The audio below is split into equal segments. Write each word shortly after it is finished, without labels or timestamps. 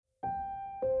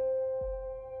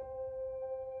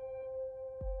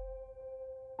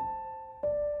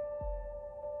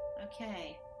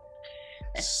Okay.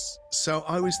 So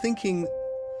I was thinking,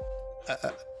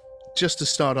 just to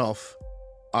start off,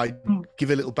 I'd Mm.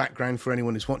 give a little background for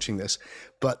anyone who's watching this,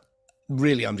 but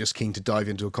really I'm just keen to dive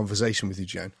into a conversation with you,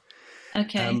 Joan.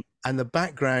 Okay. And the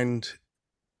background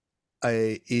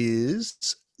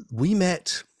is we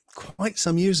met quite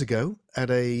some years ago at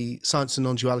a science and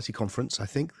non-duality conference, I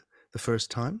think, the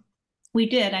first time. We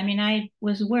did. I mean, I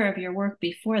was aware of your work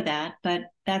before that, but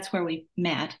that's where we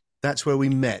met. That's where we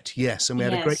met, yes, and we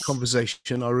had a great Yes.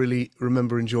 conversation. I really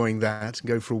remember enjoying that and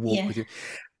going for a walk Yeah. with you.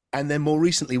 And then more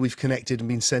recently, we've connected and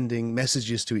been sending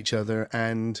messages to each other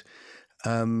and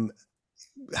um,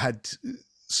 had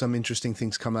some interesting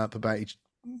things come up about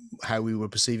how we were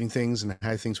perceiving things and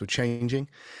how things were changing.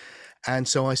 And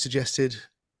so I suggested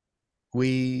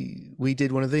we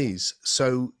did one of these.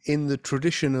 So in the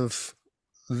tradition of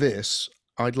this,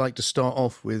 I'd like to start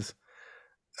off with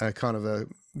a kind of a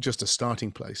just a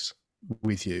starting place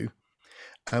with you,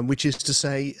 which is to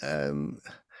say,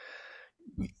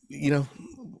 you know,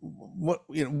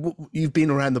 you've been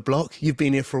around the block, you've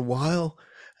been here for a while.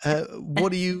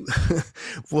 What do you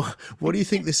what do you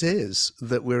think this is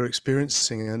that we're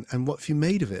experiencing, and what have you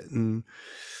made of it, and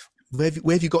where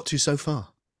have you got to so far?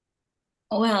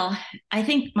 Well, I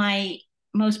think my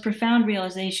most profound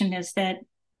realization is that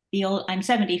I'm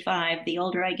 75. The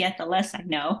older I get, the less I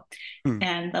know, Hmm.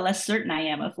 and the less certain I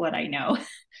am of what I know.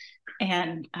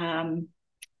 And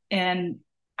and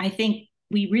I think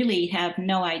we really have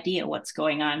no idea what's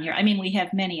going on here. I mean, we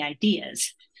have many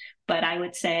ideas, but I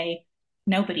would say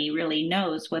nobody really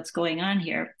knows what's going on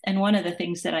here. And one of the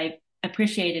things that I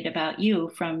appreciated about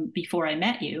you from before I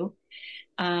met you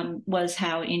was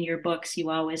how in your books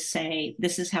you always say,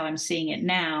 "This is how I'm seeing it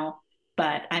now."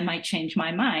 But I might change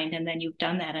my mind, and then you've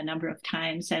done that a number of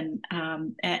times,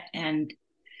 um,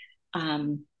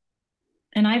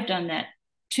 and I've done that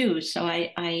too. So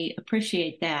I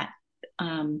appreciate that.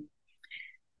 Um,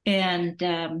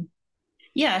 and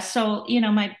Yeah, so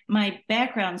my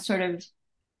background sort of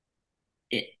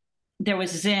it, there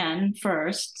was Zen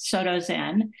first, Soto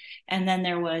Zen, and then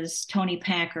there was Tony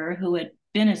Packer, who had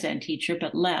been a Zen teacher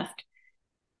but left.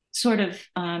 Sort of,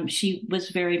 she was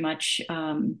very much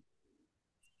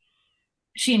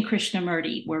she and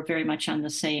Krishnamurti were very much on the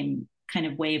same kind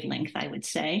of wavelength, I would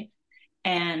say.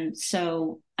 And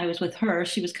so I was with her.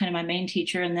 She was kind of my main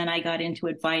teacher, and then I got into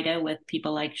Advaita with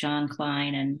people like John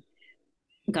Klein and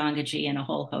Gangaji and a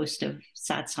whole host of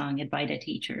satsang Advaita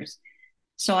teachers.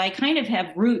 So I kind of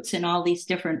have roots in all these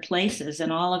different places,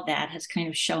 and all of that has kind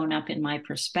of shown up in my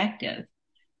perspective.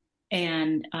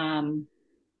 And I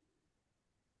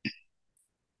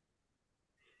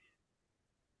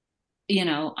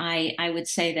would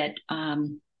say that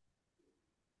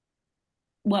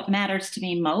what matters to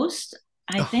me most,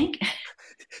 I Oh, think,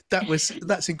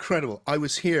 that's incredible. I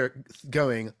was here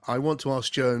going, I want to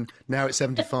ask Joan now at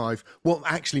 75 what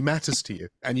actually matters to you,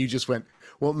 and you just went,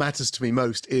 what matters to me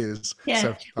most is, yeah.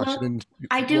 so I should Well,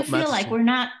 I do what feel matters like to you. we're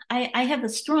not. I have a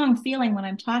strong feeling when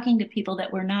I'm talking to people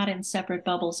that we're not in separate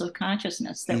bubbles of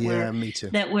consciousness. That Yeah, we're me too.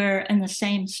 that we're in the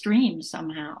same stream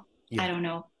somehow. I Yeah. don't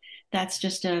know. That's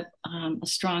just a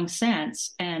strong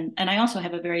sense, and I also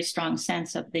have a very strong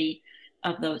sense of the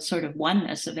sort of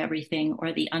oneness of everything,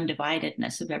 or the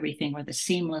undividedness of everything, or the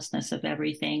seamlessness of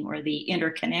everything, or the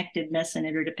interconnectedness and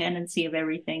interdependency of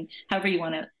everything, however you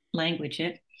want to language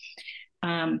it.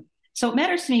 So what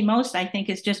matters to me most, I think,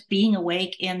 is just being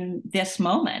awake in this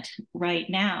moment right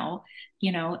now,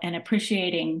 and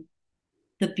appreciating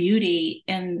the beauty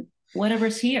in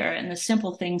whatever's here and the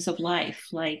simple things of life,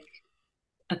 like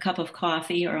a cup of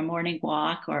coffee or a morning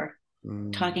walk or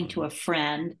talking to Mm. a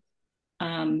friend.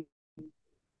 Um,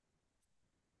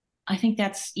 I think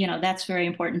that's very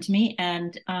important to me.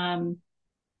 And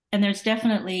there's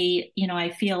definitely, I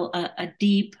feel a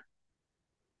deep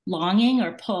longing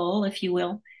or pull, if you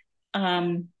will,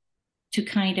 um, to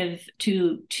kind of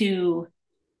to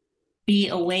be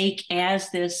awake as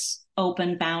this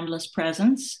open, boundless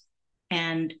presence,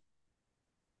 and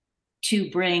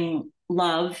to bring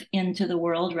love into the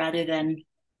world rather than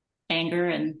anger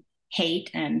and hate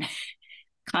and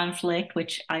conflict,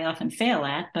 which I often fail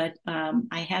at, but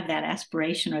I have that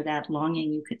aspiration or that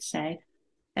longing, you could say.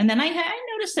 And then I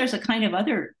noticed there's a kind of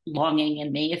other longing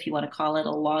in me, if you want to call it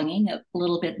a longing, a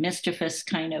little bit mischievous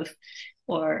kind of,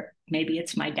 or maybe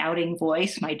it's my doubting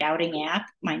voice, my doubting app,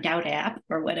 my doubt app,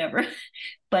 or whatever.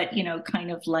 But,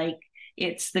 kind of like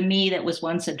it's the me that was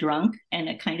once a drunk, and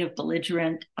a kind of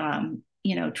belligerent,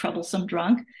 troublesome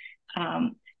drunk,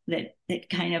 that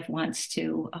kind of wants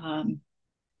to,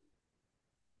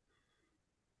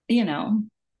 you know,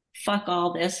 fuck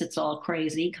all this, it's all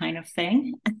crazy kind of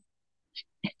thing.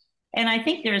 And I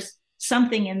think there's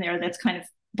something in there that's kind of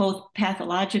both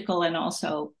pathological and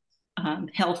also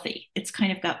healthy. It's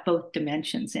kind of got both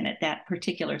dimensions in it, that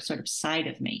particular sort of side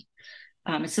of me.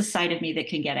 It's a side of me that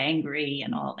can get angry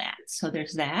and all that. So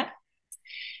there's that.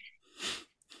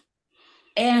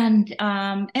 And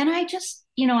I just,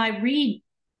 I read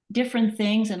different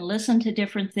things and listen to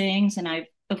different things. And I've,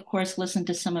 of course, listened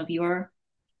to some of your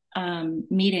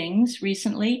meetings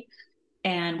recently,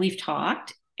 and we've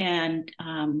talked. And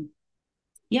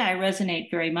yeah, I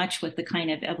resonate very much with the kind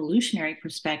of evolutionary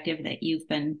perspective that you've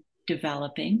been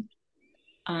developing.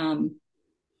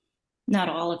 Not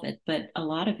all of it, but a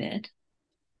lot of it.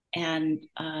 And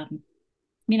I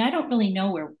mean, I don't really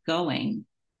know where we're going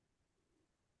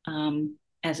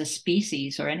as a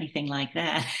species or anything like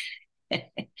that.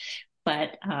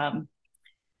 But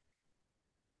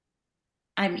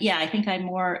I think I'm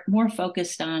more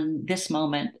focused on this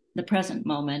moment, the present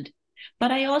moment.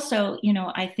 But I also,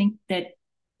 I think that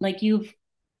like you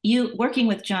working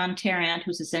with John Tarrant,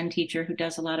 who's a Zen teacher who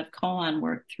does a lot of koan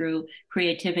work through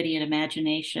creativity and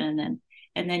imagination,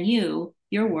 and then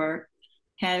your work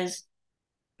has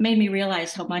made me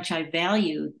realize how much I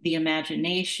value the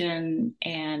imagination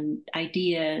and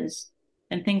ideas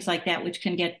and things like that, which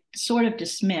can get sort of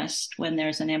dismissed when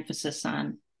there's an emphasis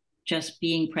on just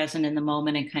being present in the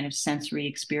moment and kind of sensory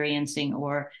experiencing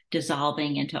or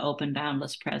dissolving into open,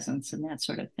 boundless presence and that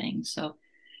sort of thing. So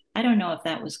I don't know if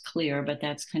that was clear, but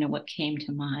that's kind of what came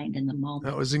to mind in the That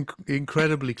moment. was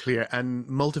incredibly clear and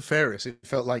multifarious. It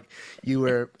felt like you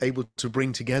were able to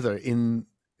bring together in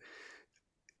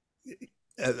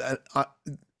a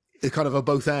kind of a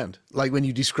both and, like when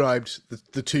you described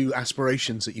the two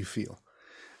aspirations that you feel.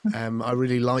 I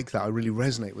really like that. I really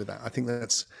resonate with that. I think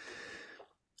that's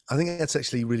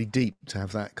actually really deep to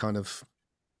have that kind of,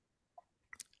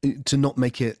 to not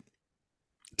make it,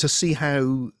 to see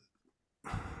how,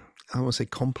 I don't want to say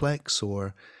complex,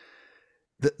 or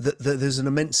that there's an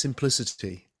immense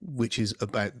simplicity which is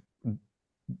about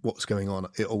what's going on.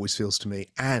 It always feels to me,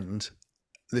 and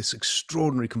this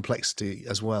extraordinary complexity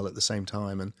as well at the same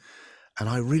time. And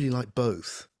I really like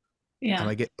both, and Yeah.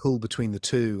 I get pulled between the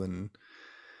two,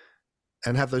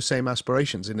 and have those same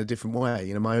aspirations in a different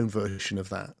way. My own version of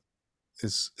that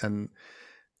is, and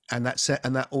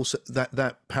that also,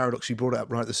 that paradox you brought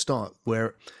up right at the start,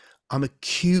 where I'm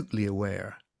acutely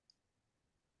aware,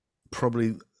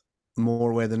 probably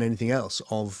more aware than anything else,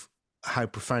 of how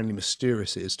profoundly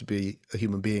mysterious it is to be a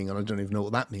human being, and I don't even know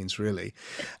what that means really,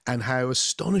 and how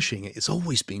astonishing it's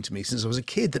always been to me since I was a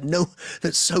kid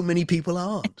that so many people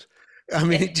aren't. I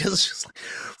mean, it just like,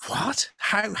 what?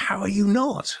 How are you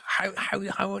not?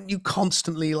 How aren't you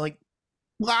constantly like,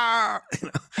 wow?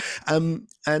 And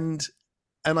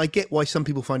I get why some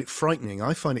people find it frightening.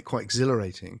 I find it quite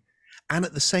exhilarating, and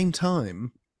at the same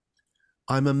time,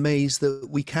 I'm amazed that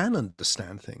we can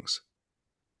understand things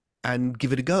and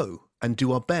give it a go and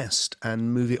do our best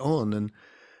and move it on. And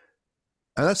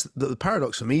that's the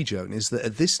paradox for me, Joan, is that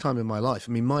at this time in my life,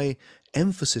 I mean, my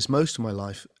emphasis most of my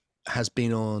life has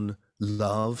been on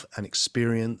love and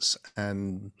experience,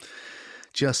 and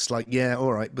just like, yeah,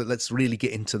 all right, but let's really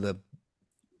get into the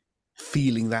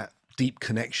feeling that deep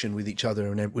connection with each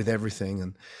other and with everything,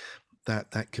 and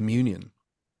that communion.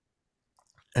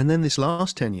 And then this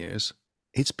last 10 years,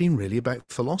 it's been really about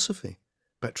philosophy,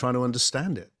 about trying to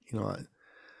understand it.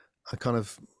 I kind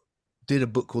of did a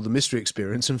book called The Mystery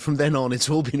Experience, and from then on, it's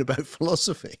all been about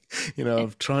philosophy,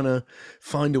 of trying to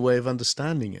find a way of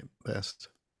understanding it best.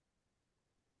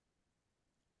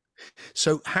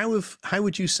 So how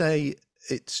would you say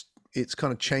it's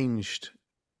kind of changed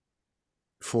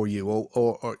for you,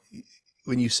 or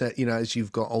when you said, as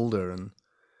you've got older, and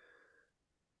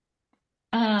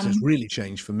so it's Um, really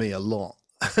changed for me a lot.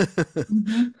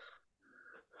 mhm.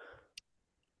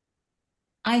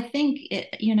 I think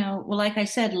well, like I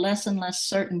said, less and less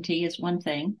certainty is one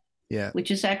thing, Yeah, which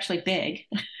is actually big.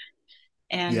 yeah,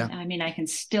 And I mean, I can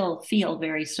still feel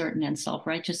very certain and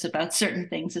self-righteous about certain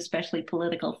things, especially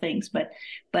political things, but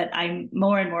I'm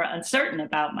more and more uncertain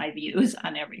about my views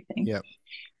on everything. yeah.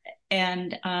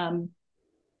 And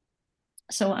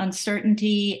so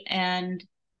uncertainty and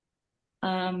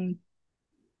um,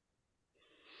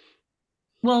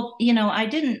 well, I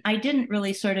didn't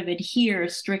really sort of adhere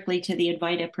strictly to the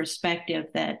Advaita perspective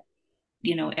that,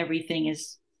 everything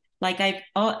is like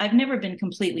I've never been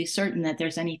completely certain that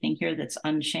there's anything here that's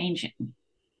unchanging.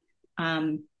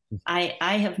 Um,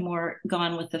 I have more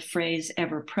gone with the phrase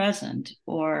ever present,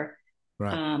 or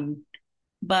Right. um,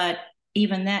 but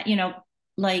even that,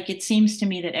 like it seems to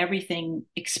me that everything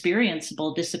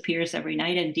experienceable disappears every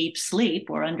night in deep sleep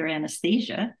or under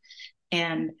anesthesia.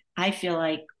 And I feel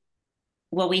like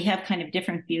well, we have kind of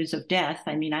different views of death.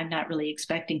 I mean, I'm not really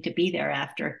expecting to be there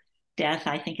after death.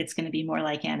 I think it's going to be more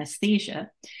like anesthesia,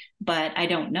 but I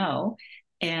don't know.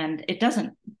 And it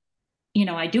doesn't,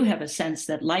 I do have a sense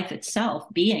that life itself,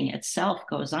 being itself,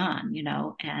 goes on,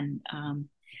 and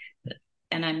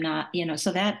I'm not,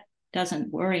 so that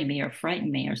doesn't worry me or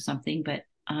frighten me or something. But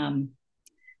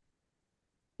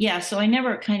yeah, so I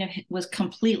never kind of was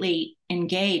completely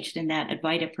engaged in that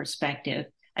Advaita perspective.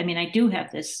 I mean, I do have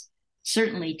this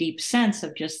certainly deep sense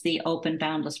of just the open,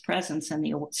 boundless presence and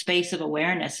the space of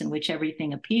awareness in which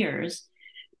everything appears,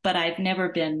 but I've never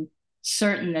been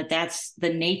certain that that's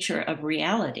the nature of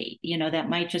reality. That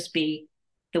might just be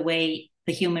the way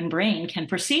the human brain can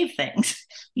perceive things,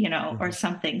 or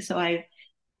something. So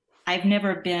I've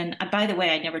never been, by the way,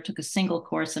 I never took a single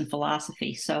course in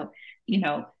philosophy. So,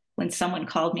 when someone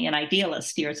called me an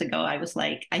idealist years ago, I was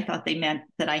like, I thought they meant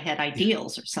that I had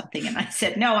ideals or something. And I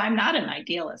said, no, I'm not an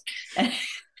idealist.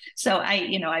 So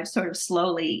I've sort of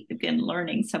slowly been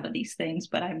learning some of these things,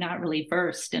 but I'm not really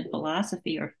versed in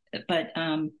philosophy but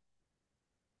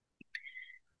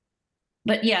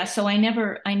yeah, so I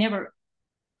never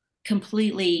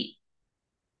completely.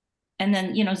 And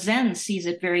then, Zen sees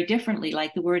it very differently.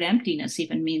 Like the word emptiness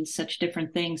even means such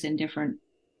different things in different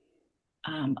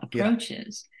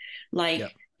approaches. Like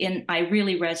I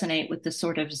really resonate with the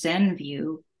sort of Zen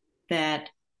view that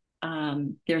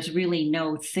there's really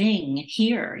no thing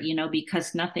here,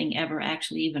 because nothing ever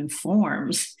actually even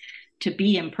forms to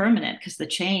be impermanent, because the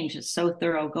change is so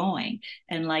thoroughgoing.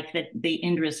 And like the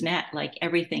Indra's net, like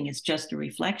everything is just a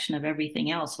reflection of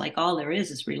everything else. Like all there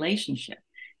is relationship.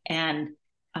 And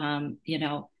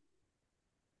the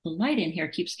light in here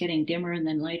keeps getting dimmer and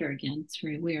then lighter again. It's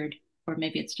very weird. Or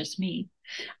maybe it's just me.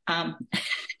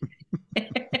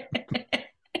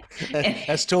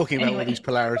 That's talking about all these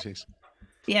polarities.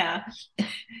 Yeah.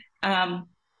 I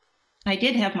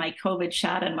did have my COVID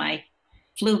shot and my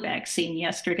flu vaccine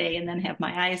yesterday and then have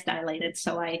my eyes dilated.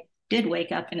 So I did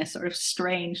wake up in a sort of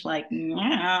strange, like,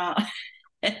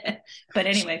 but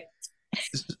anyway.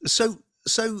 So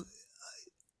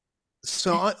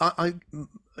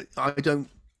I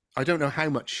don't know how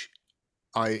much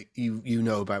you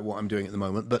know about what I'm doing at the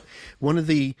moment, but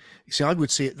I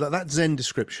would see it that Zen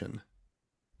description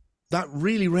that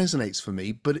really resonates for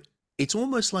me, but it's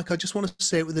almost like I just want to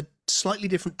say it with a slightly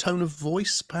different tone of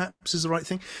voice, perhaps is the right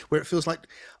thing, where it feels like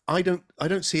I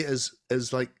don't see it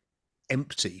as like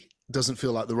empty. It doesn't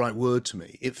feel like the right word to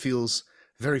me. It feels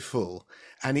very full,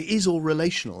 and it is all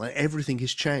relational, and everything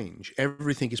is change,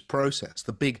 everything is process.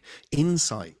 The big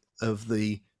insight of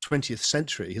the 20th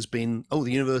century has been,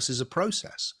 the universe is a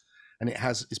process, and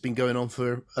it's been going on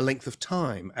for a length of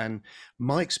time. And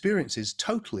my experience is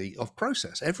totally of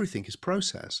process. Everything is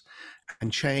process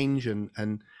and change,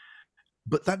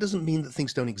 but that doesn't mean that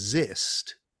things don't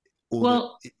exist,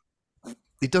 or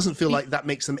it doesn't feel like that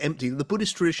makes them empty. The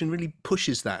Buddhist tradition really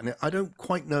pushes that, and I don't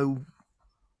quite know.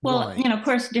 Well, of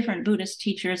course, different Buddhist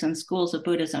teachers and schools of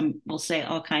Buddhism will say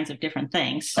all kinds of different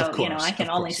things. So, I can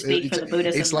only speak for the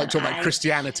Buddhism. It's like talking about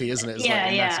Christianity, isn't it? It's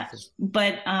yeah.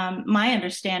 But my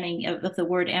understanding of the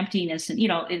word emptiness,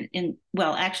 and,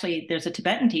 actually, there's a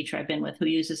Tibetan teacher I've been with who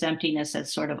uses emptiness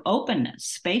as sort of openness,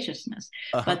 spaciousness.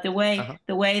 But the way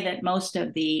that most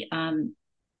of the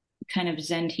kind of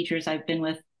Zen teachers I've been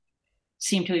with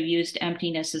seem to have used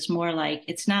emptiness is more like,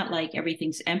 it's not like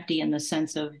everything's empty in the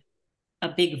sense of a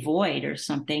big void or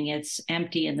something. It's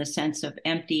empty in the sense of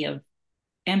empty of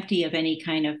any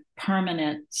kind of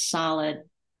permanent, solid,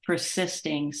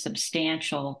 persisting,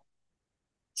 substantial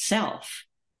self.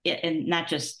 And not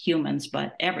just humans,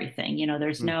 but everything.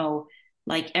 There's no,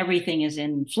 like, everything is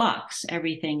in flux,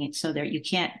 everything, so that you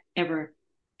can't ever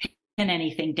pin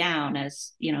anything down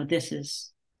as, this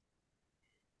is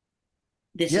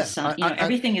something,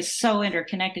 everything is so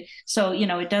interconnected. So,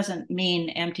 it doesn't mean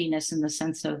emptiness in the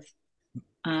sense of,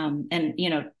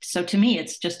 so to me,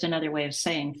 it's just another way of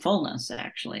saying fullness,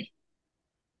 actually.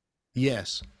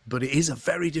 Yes, but it is a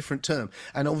very different term.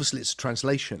 And obviously it's a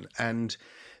translation, and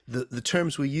the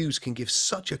terms we use can give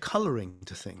such a coloring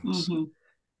to things.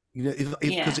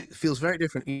 Because it feels very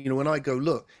different. When I go,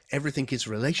 look, everything is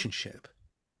relationship,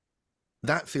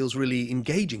 that feels really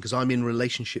engaging because I'm in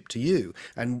relationship to you,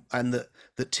 and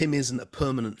that Tim isn't a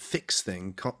permanent fixed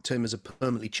thing. Tim is a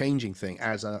permanently changing thing,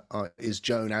 as is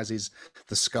Joan, as is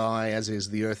the sky, as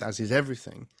is the earth, as is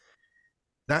everything.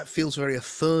 That feels very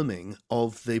affirming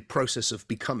of the process of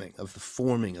becoming, of the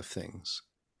forming of things.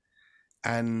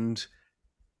 And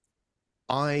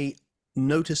I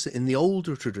notice that in the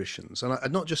older traditions,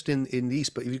 and not just in the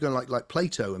East, but if you go like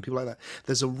Plato and people like that,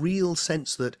 there's a real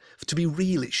sense that to be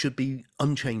real, it should be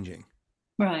unchanging.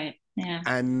 Right. Yeah.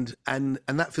 And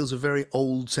that feels a very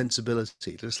old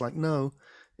sensibility. It's like, no,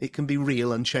 it can be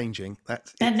real and changing. That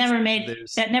it's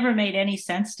there's That never made any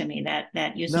sense to me,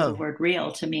 that use of the no, word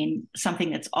real to mean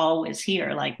something that's always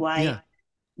here. Like yeah,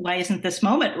 why isn't this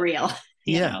moment real?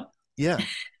 You yeah, know? yeah.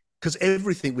 Because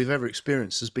everything we've ever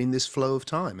experienced has been this flow of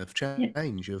time, of Yeah.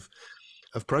 change, of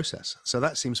process. So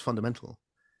that seems fundamental.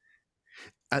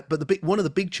 But one of the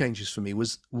big changes for me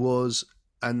was,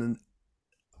 and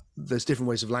there's different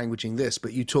ways of languaging this,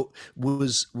 but you talk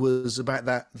was about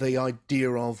that, the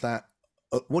idea of that.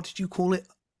 What did you call it?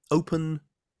 Open.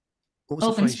 What was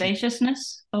the Open phrase you?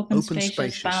 spaciousness, open Open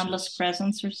spacious, boundless spaciousness.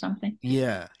 presence or something.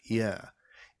 Yeah, yeah.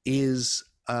 Is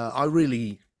I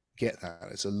really get that.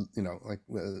 It's a, like,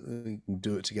 we can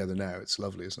do it together now. It's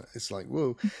lovely, isn't it? It's like,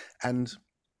 whoa. and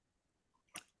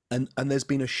and there's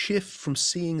been a shift from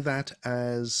seeing that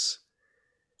as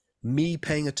me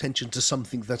paying attention to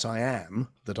something that I am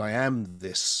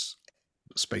this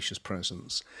spacious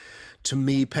presence, to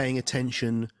me paying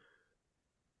attention,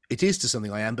 it is to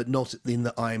something I am, but not in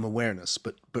the I am awareness,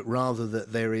 but rather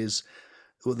that there is,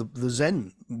 well, the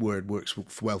Zen word works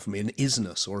well for me, an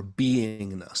isness or a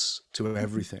beingness to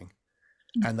everything,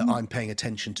 and that Mm-hmm. I'm paying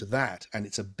attention to that, and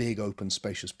it's a big, open,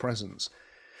 spacious presence,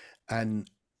 and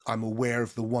I'm aware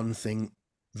of the one thing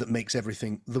that makes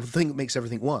everything, the thing that makes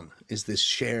everything one is this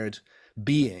shared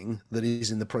being that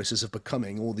is in the process of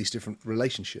becoming all these different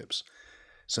relationships.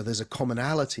 So there's a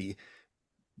commonality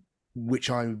which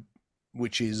I,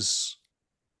 which is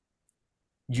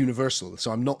universal.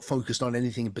 So I'm not focused on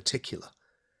anything in particular,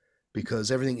 because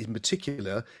everything in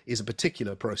particular is a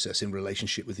particular process in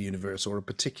relationship with the universe or a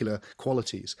particular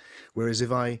qualities. Whereas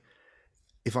if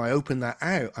I open that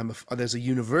out, there's a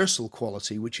universal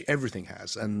quality which everything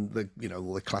has, and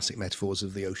all the classic metaphors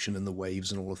of the ocean and the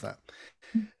waves and all of that.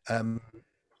 Um,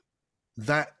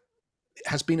 that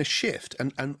has been a shift,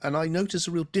 and I notice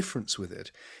a real difference with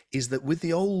it. Is that with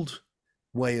the old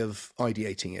way of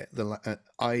ideating it,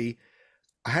 I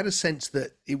had a sense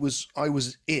that I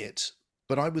was it,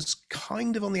 but I was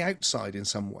kind of on the outside in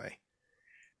some way,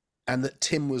 and that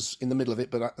Tim was in the middle of it,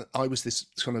 but I was this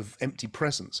kind of empty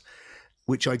presence,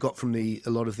 which I got from a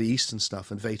lot of the Eastern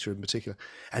stuff and Vata in particular.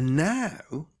 And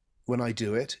now, when I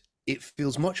do it, it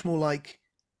feels much more like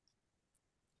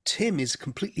Tim is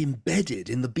completely embedded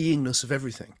in the beingness of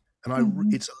everything, and Mm-hmm.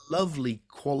 it's a lovely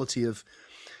quality of,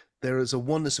 there is a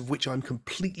oneness of which I'm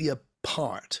completely a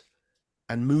part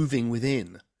and moving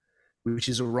within, which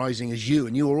is arising as you,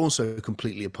 and you are also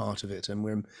completely a part of it, and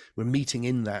we're meeting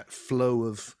in that flow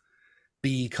of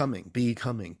becoming,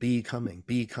 becoming, becoming,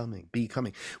 becoming,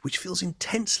 becoming, which feels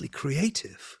intensely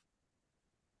creative,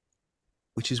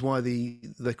 which is why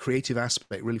the creative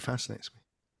aspect really fascinates me.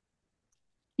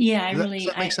 Yeah, Does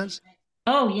that make sense?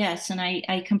 oh yes, and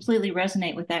I completely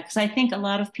resonate with that because I think a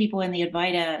lot of people in the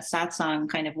Advaita satsang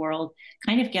kind of world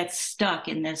kind of get stuck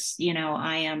in this,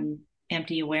 I am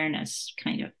empty awareness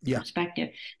kind of Yeah, perspective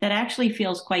that actually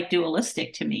feels quite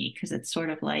dualistic to me because it's sort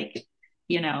of like,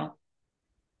 you know,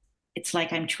 it's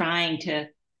like I'm trying to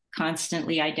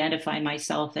constantly identify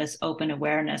myself as open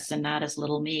awareness and not as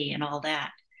little me and all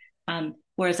that.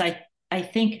 Whereas I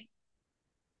think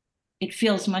it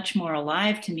feels much more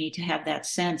alive to me to have that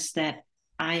sense that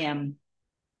I am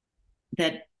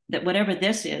that whatever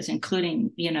this is,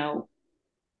 including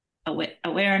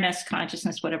awareness,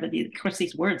 consciousness, whatever of course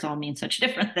these words all mean such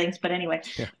different things, but anyway,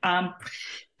 yeah, um,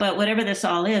 but whatever this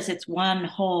all is, it's one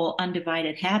whole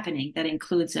undivided happening that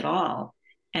includes it all,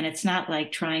 and it's not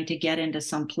like trying to get into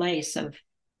some place of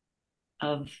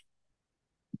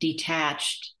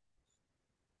detached,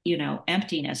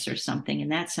 emptiness or something in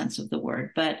that sense of the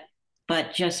word,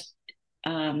 but just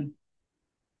um,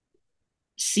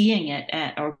 seeing it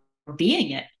or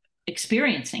being it,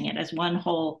 experiencing it as one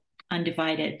whole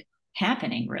undivided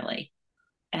happening, really.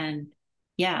 And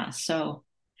yeah, so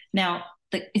now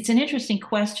it's an interesting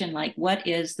question like, what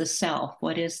is the self?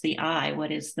 What is the I?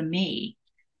 What is the me?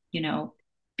 You know,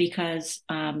 because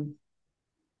from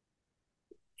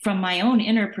my own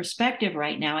inner perspective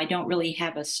right now, I don't really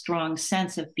have a strong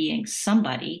sense of being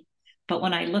somebody. But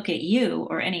when I look at you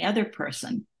or any other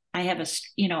person, I have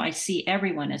I see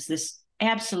everyone as this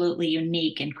absolutely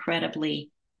unique,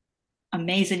 incredibly,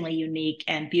 amazingly unique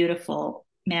and beautiful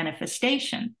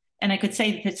manifestation. And I could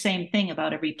say the same thing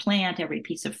about every plant, every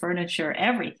piece of furniture,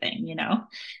 everything.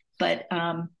 But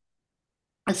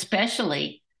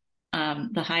especially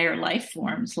the higher life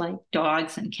forms like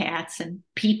dogs and cats and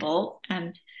people.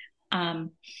 And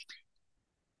um,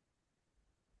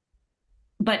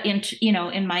 but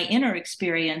in my inner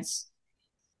experience,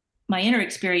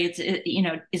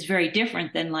 is very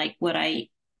different than like what I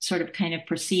sort of kind of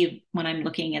perceive when I'm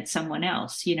looking at someone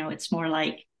else. It's more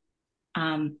like,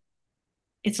 um,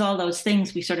 it's all those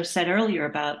things we sort of said earlier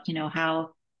about,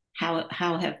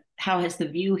 how has the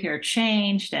view here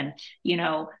changed, and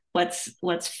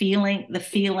what's feeling the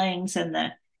feelings, and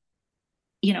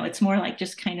it's more like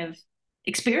just kind of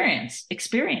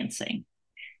experiencing,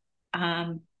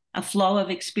 a flow of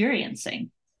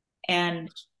experiencing. And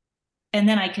and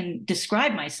then I can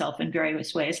describe myself in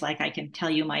various ways, like I can tell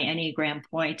you my Enneagram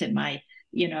point and my,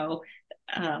 Yeah.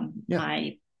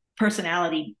 my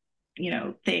personality,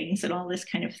 things and all this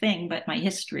kind of thing, but my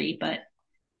history. But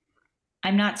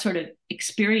I'm not sort of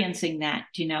experiencing that,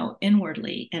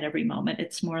 inwardly at every moment.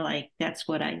 It's more like that's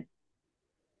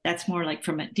more like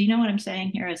from it. Do you know what I'm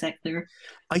saying here? Is that clear?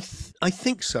 I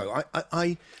think so.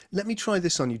 Let me try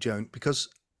this on you, Joan, because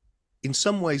in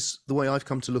some ways the way I've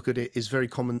come to look at it is very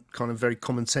common, kind of very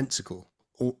commonsensical,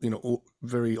 or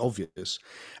very obvious,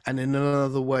 and in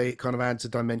another way it kind of adds a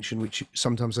dimension which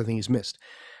sometimes I think is missed,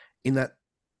 in that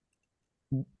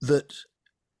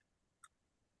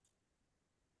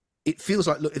it feels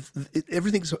like, look,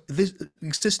 everything's this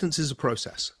existence is a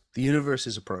process. The universe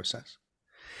is a process,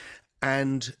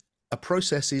 and a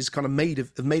process is kind of made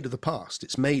of the past.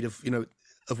 It's made of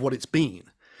of what it's been,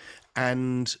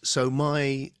 and so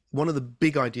one of the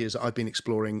big ideas that I've been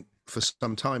exploring for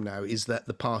some time now is that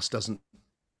the past doesn't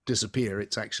disappear.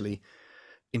 It's actually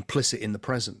implicit in the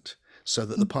present, so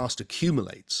that the past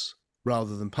accumulates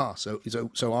rather than pass.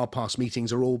 So our past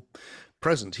meetings are all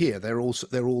present here. They're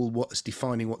all what's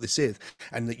defining what this is,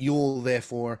 and that you're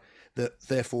therefore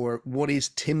what is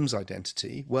Tim's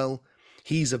identity? Well,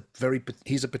 he's a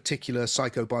particular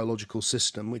psychobiological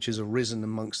system which has arisen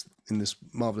in this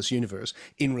marvelous universe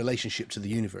in relationship to the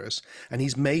universe, and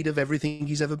he's made of everything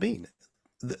he's ever been.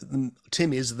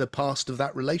 Tim is the past of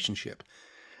that relationship,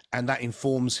 and that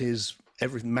informs his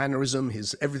every mannerism,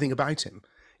 his everything about him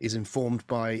is informed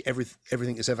by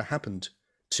everything that's ever happened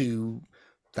to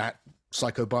that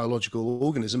psychobiological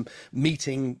organism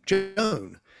meeting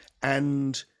Joan.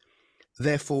 And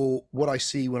therefore, what I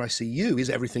see when I see you is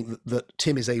everything that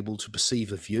Tim is able to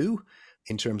perceive of you,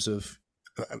 in terms of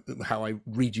how I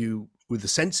read you with the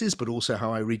senses, but also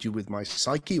how I read you with my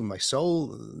psyche, with my soul,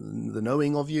 the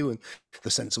knowing of you, and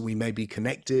the sense that we may be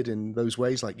connected in those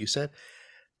ways, like you said.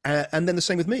 And then the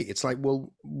same with me. It's like,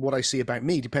 well, what I see about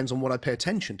me depends on what I pay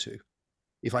attention to.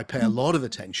 If I pay a lot of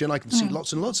attention, I can see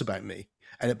lots and lots about me.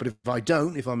 But if I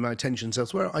don't, if my attention's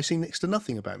elsewhere, I see next to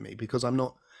nothing about me, because I'm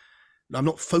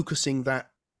not focusing that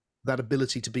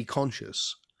ability to be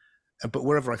conscious. But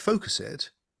wherever I focus it,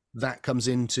 that comes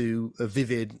into a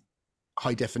vivid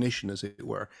high definition, as it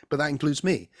were. But that includes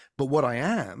me. But what I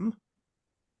am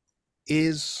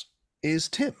is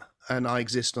Tim, and I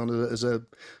exist as a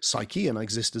psyche, and I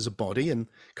exist as a body, and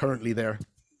currently they're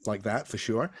like that for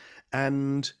sure.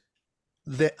 And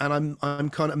I'm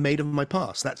kind of made of my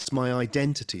past. That's my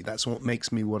identity. That's what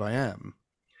makes me what I am.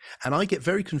 And I get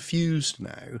very confused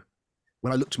now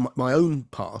when I look to my own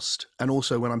past, and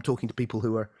also when I'm talking to people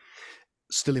who are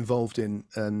still involved in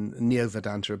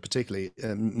Neo-Vedanta, particularly,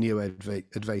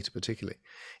 Neo-Advaita particularly,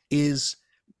 is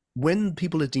when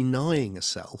people are denying a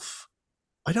self,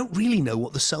 I don't really know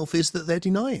what the self is that they're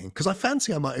denying, because I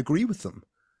fancy I might agree with them.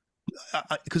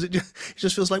 Because it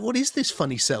just feels like, what is this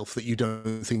funny self that you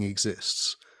don't think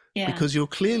exists? Yeah. Because you're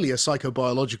clearly a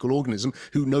psychobiological organism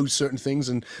who knows certain things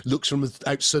and looks from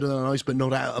outside of their eyes but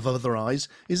not out of other eyes.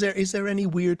 Is there any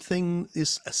weird thing,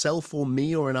 is a self or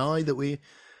me or an I that we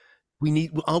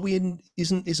need? Are we in?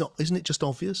 Isn't it just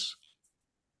obvious?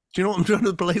 Do you know what I'm trying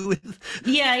to play with?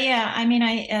 Yeah. I mean,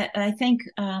 I think,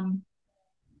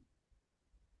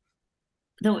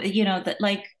 that,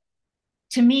 like,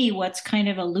 to me, what's kind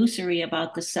of illusory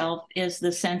about the self is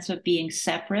the sense of being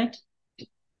separate from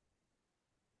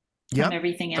Yeah.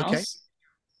 everything Okay. else,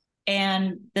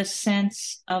 and the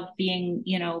sense of being,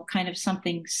 kind of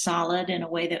something solid in a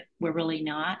way that we're really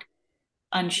not,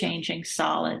 Yeah. unchanging,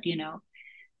 solid,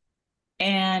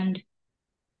 and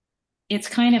it's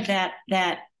kind of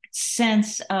that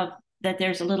sense of that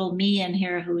there's a little me in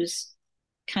here who's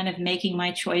kind of making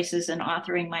my choices and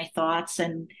authoring my thoughts,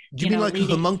 and Do you mean like a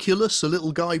leading. homunculus, a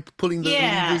little guy pulling the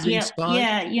Yeah, levers yeah,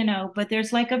 inside? yeah, but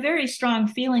there's like a very strong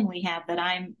feeling we have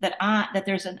that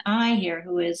there's an I here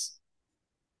who is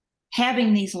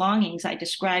having these longings I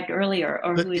described earlier,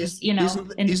 or But who is,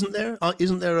 and isn't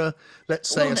there a, let's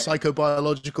say, well, a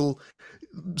psychobiological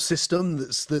system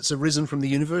that's arisen from the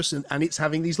universe, and it's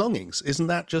having these longings? Isn't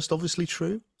that just obviously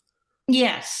true?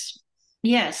 yes,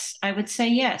 yes, I would say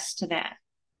yes to that.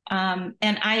 And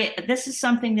this is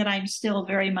something that I'm still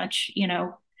very much,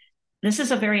 this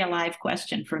is a very alive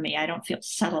question for me. I don't feel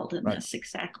settled in Right. this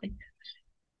exactly.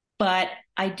 But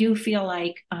I do feel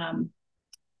like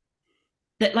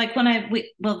that, like when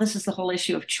well, this is the whole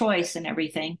issue of choice and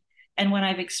everything. And when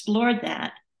I've explored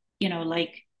that,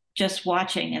 like just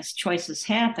watching as choices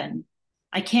happen,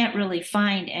 I can't really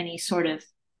find any sort of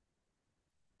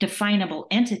definable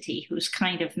entity who's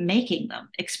kind of making them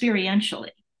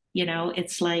experientially.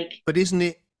 It's like But isn't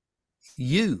it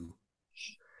you?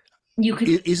 you could,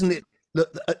 Isn't it?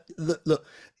 Look,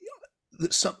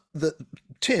 that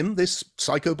Tim, this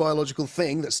psychobiological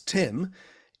thing that's Tim,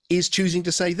 is choosing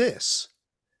to say this.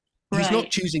 He's not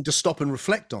right. choosing to stop and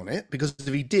reflect on it, because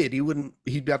if he did,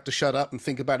 he'd have to shut up and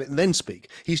think about it and then speak.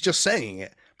 He's just saying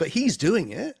it, but he's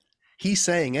doing it. He's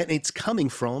saying it, and it's coming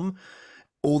from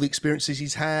all the experiences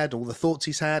he's had, all the thoughts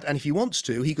he's had. And if he wants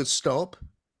to, he could stop,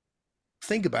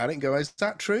 think about it, and go, is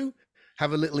that true?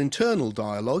 Have a little internal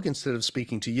dialogue instead of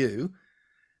speaking to you.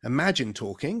 Imagine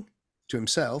talking to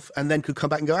himself, and then could come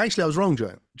back and go, actually, I was wrong,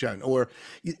 Joan. Or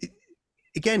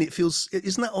again, it feels,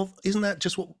 isn't that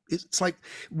just what it's like?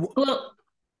 Well,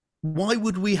 Why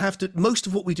would we have to? Most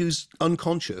of what we do is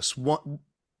unconscious. What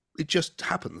It just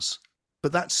happens,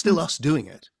 but that's still us doing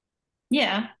it.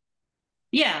 yeah.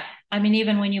 Yeah. I mean,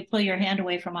 even when you pull your hand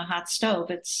away from a hot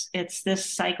stove, it's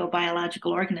this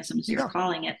psychobiological organism, as you're Yeah,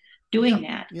 calling it, yeah, doing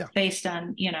that yeah. based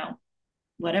on,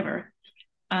 whatever.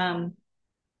 Um,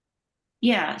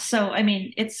 yeah. So I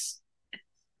mean, it's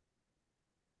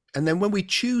And then when we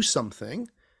choose something,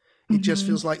 it just mhm,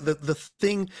 feels like the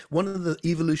thing. One of the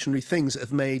evolutionary things that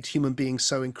have made human beings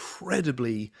so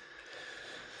incredibly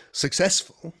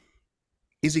successful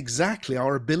is exactly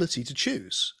our ability to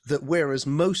choose. That whereas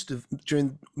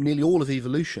during nearly all of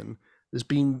evolution, there's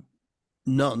been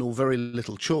none or very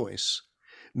little choice,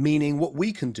 meaning what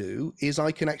we can do is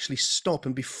I can actually stop,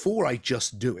 and before I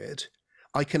just do it,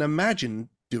 I can imagine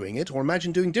doing it or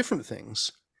imagine doing different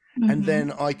things. And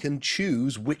then mhm, I can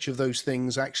choose which of those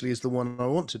things actually is the one I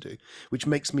want to do, which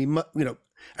makes me,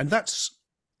 and that's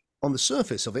on the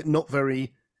surface of it not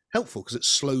very helpful, because it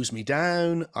slows me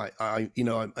down. I'm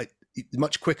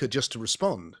much quicker just to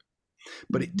respond,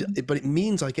 but mhm, it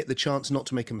means I get the chance not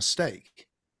to make a mistake,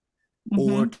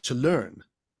 or mhm, to learn,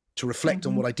 to reflect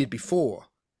on mhm. what I did before.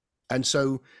 And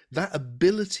so that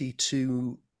ability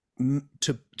to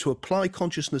apply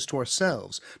consciousness to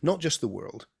ourselves, not just the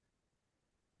world,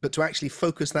 but to actually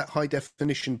focus that high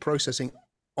definition processing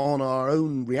on our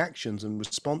own reactions and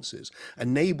responses,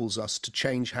 enables us to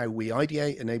change how we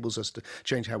ideate, enables us to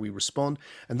change how we respond.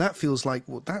 And that feels like,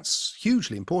 well, that's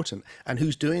hugely important. And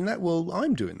who's doing that? Well,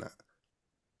 I'm doing that.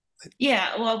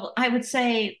 Yeah. Well, I would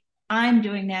say I'm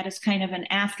doing that as kind of an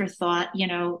afterthought,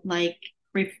 like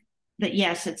ref that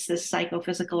yes, it's this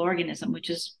psychophysical organism, which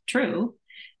is true.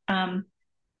 Um,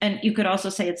 and you could also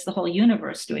say it's the whole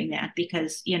universe doing that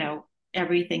because,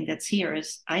 everything that's here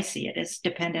is, I see it as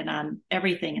dependent on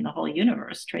everything in the whole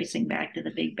universe, tracing back to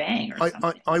the Big Bang or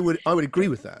something. I would agree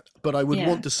with that, but I would Yeah.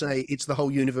 want to say it's the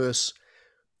whole universe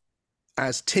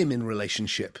as Tim in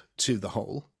relationship to the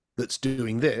whole that's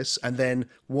doing this, and then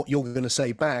what you're going to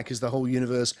say back is the whole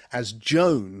universe as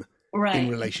Joan in Right.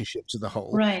 relationship to the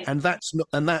whole. Right. And that's not,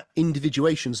 and that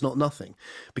individuation's not nothing,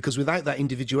 because without that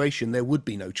individuation there would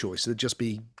be no choice, there'd just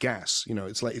be gas.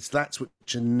 It's like, that's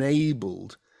which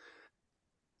enabled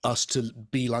us to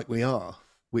be like we are,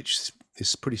 which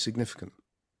is pretty significant.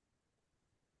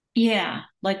 Yeah.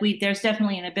 Like there's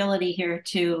definitely an ability here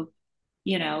to,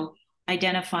 you know,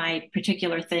 identify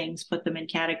particular things, put them in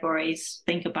categories,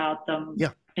 think about them,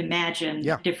 Yeah, imagine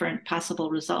yeah, different possible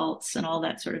results and all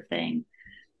that sort of thing.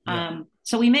 yeah.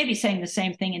 So we may be saying the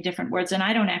same thing in different words, and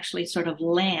I don't actually sort of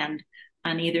land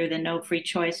on either the no free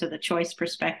choice or the choice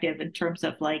perspective in terms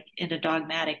of like in a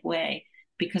dogmatic way,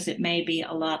 because it may be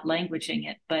a lot languaging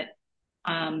it, but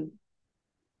um,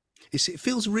 It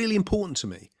feels really important to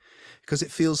me, because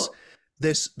it feels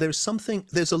there's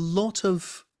a lot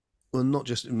of, well, not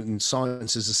just in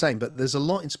science is the same, but there's a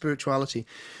lot in spirituality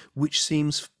which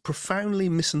seems profoundly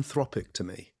misanthropic to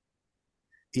me.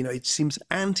 It seems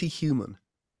anti-human,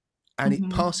 and it mhm.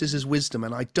 passes as wisdom,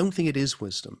 and I don't think it is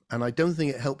wisdom, and I don't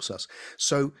think it helps us.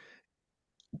 So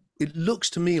it looks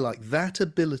to me like that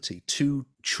ability to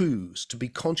choose, to be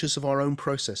conscious of our own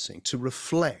processing, to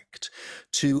reflect,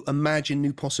 to imagine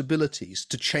new possibilities,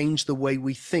 to change the way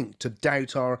we think, to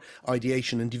doubt our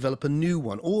ideation and develop a new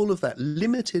one, all of that,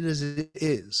 limited as it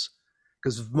is,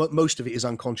 because most of it is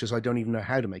unconscious. I don't even know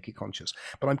how to make it conscious,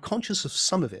 but I'm conscious of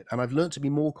some of it, and I've learned to be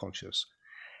more conscious.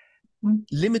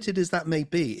 Limited as that may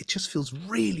be, it just feels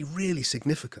really, really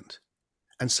significant,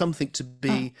 and something to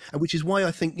Oh, be, and which is why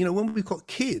I think, when we've got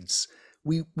kids,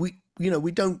 we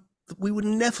would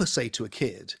never say to a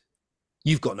kid,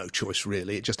 you've got no choice,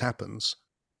 really, it just happens.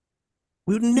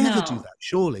 We would never do No, that,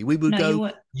 surely. We would no, you go,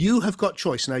 would. you have got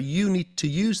choice. Now you need to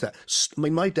use that. I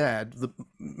mean, my dad,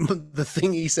 the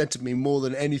thing he said to me more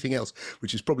than anything else,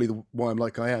 which is probably why I'm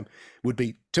like I am, would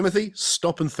be, Timothy,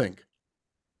 stop and think.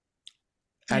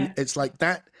 And Yeah, it's like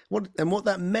that. What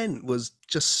that meant was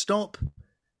just stop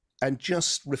and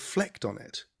just reflect on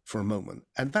it for a moment.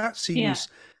 And that yeah. seems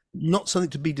not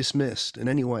something to be dismissed in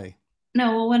any way.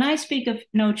 No, well, when I speak of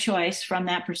no choice from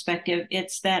that perspective,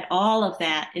 it's that all of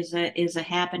that is a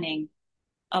happening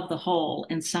of the whole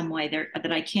in some way there,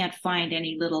 that I can't find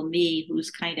any little me who's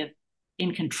kind of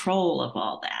in control of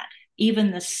all that.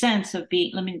 Even the sense of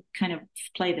being, let me kind of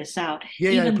play this out.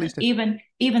 Yeah, yeah, please do.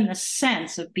 Even the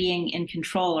sense of being in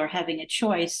control or having a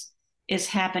choice is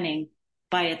happening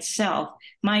by itself.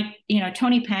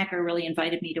 Tony Packer really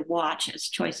invited me to watch as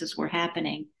choices were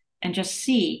happening and just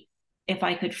see if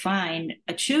I could find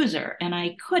a chooser. And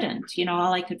I couldn't.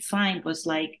 All I could find was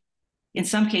like, in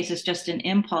some cases, just an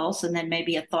impulse, and then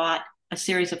maybe a thought, a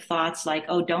series of thoughts like,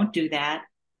 oh, don't do that,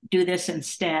 do this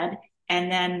instead.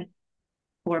 And then,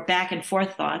 or back and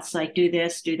forth thoughts like, do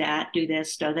this, do that, do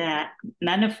this, do that,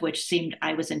 none of which seemed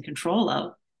I was in control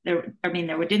of. There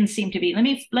didn't seem to be.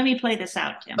 Let me play this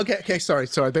out, Tim. Okay, okay, sorry,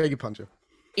 I beg your pardon.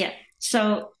 Yeah.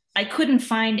 So I couldn't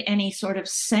find any sort of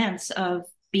sense of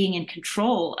being in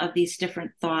control of these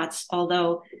different thoughts,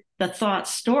 although the thought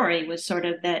story was sort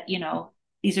of that,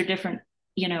 these are different,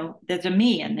 there's a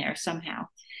me in there somehow.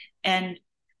 And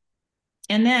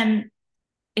and then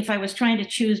if I was trying to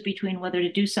choose between whether to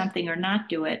do something or not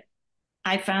do it,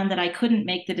 I found that I couldn't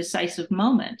make the decisive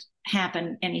moment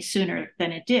happen any sooner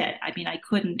than it did. I mean, I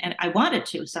couldn't, and I wanted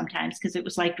to sometimes because it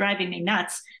was like driving me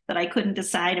nuts that I couldn't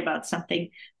decide about something,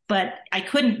 but I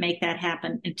couldn't make that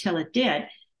happen until it did.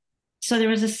 So there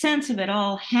was a sense of it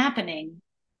all happening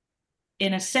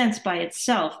in a sense by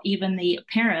itself, even the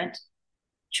apparent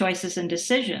choices and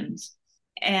decisions.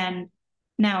 And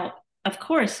now, of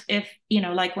course, if,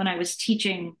 like when I was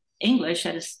teaching English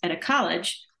at a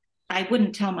college, I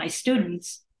wouldn't tell my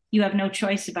students, you have no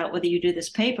choice about whether you do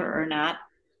this paper or not,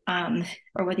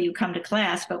 or whether you come to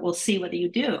class, but we'll see whether you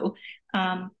do.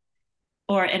 Um,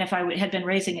 and if I had been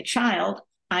raising a child,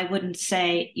 I wouldn't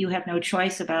say you have no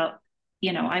choice about,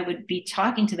 I would be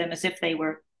talking to them as if they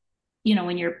were,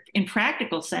 when you're in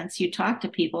practical sense, you talk to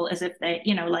people as if they,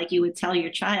 like you would tell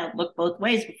your child, look both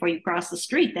ways before you cross the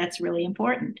street. That's really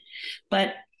important.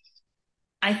 But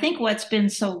I think what's been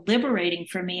so liberating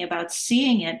for me about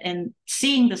seeing it and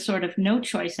seeing the sort of no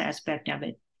choice aspect of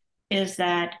it is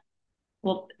that,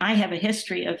 well, I have a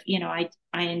history of, I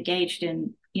engaged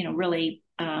in, really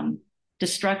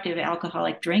destructive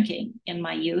alcoholic drinking in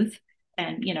my youth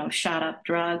and, shot up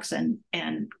drugs and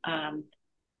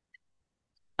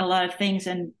a lot of things.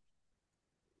 And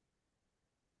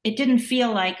it didn't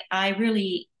feel like I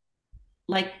really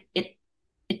like it.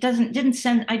 It didn't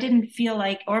send, I didn't feel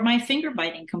like, or my finger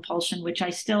biting compulsion, which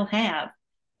I still have.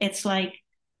 It's like,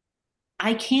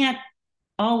 I can't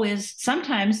always,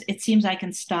 sometimes it seems I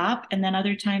can stop and then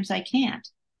other times I can't,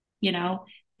 you know?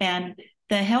 And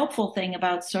the helpful thing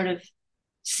about sort of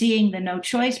seeing the no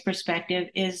choice perspective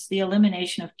is the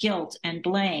elimination of guilt and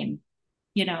blame,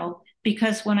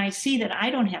 because when I see that I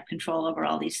don't have control over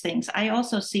all these things, I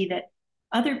also see that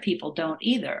other people don't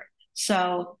either.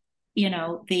 So,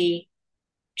 the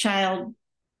child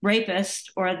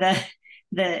rapist or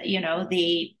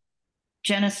the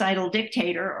genocidal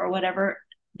dictator or whatever,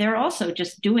 they're also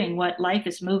just doing what life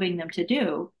is moving them to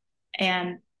do.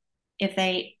 And if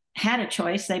they had a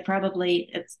choice,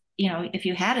 if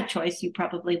you had a choice, you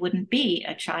probably wouldn't be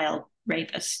a child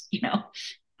rapist.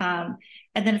 And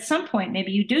then at some point,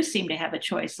 maybe you do seem to have a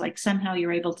choice, like somehow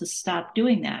you're able to stop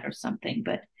doing that or something.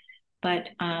 But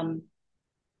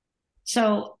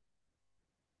so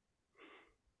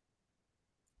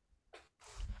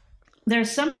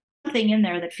there's something in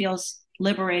there that feels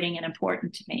liberating and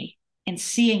important to me and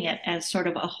seeing it as sort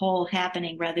of a whole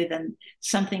happening rather than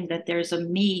something that there's a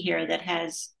me here that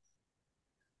has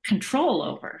control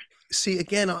over. See,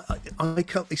 again, I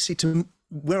can't see to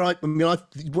where I mean,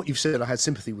 what you've said, I had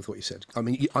sympathy with what you said. I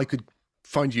mean, I could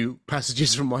find you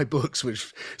passages from my books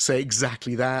which say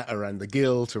exactly that around the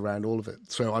guilt, around all of it.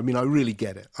 So, I mean, I really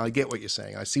get it. I get what you're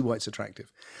saying. I see why it's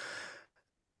attractive.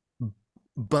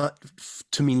 But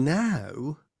to me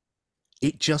now,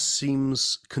 it just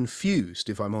seems confused,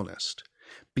 if I'm honest,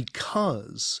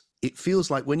 because it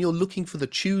feels like when you're looking for the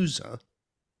chooser,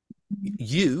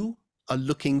 you are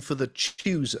looking for the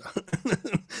chooser.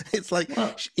 It's like,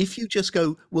 Well, if you just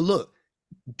go, well, look,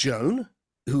 Joan,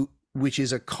 which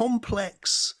is a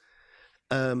complex,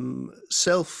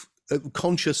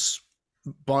 self-conscious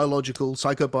biological,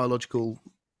 psychobiological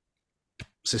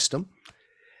system,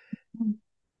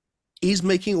 is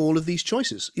making all of these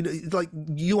choices. Like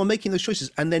you are making those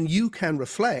choices, and then you can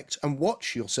reflect and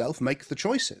watch yourself make the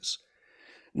choices.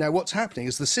 Now, what's happening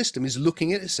is the system is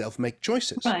looking at itself make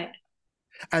choices. Right.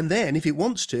 And then if it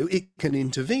wants to, it can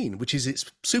intervene, which is its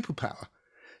superpower.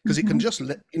 Because it can Hmm. just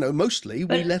let, mostly we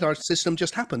But let our system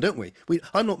just happen, don't we?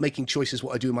 I'm not making choices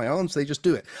what I do with my arms, they just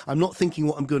do it. I'm not thinking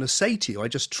what I'm going to say to you. I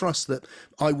just trust that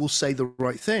I will say the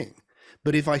right thing.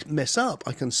 But if I mess up,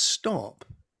 I can stop.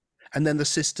 And then the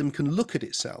system can look at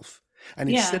itself. And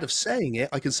instead yeah, of saying it,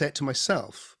 I can say it to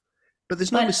myself. But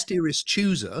there's no but mysterious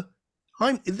chooser.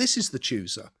 This is the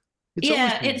chooser. It's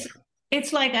always yeah, been there.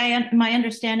 it's like my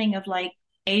understanding of like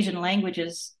Asian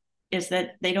languages is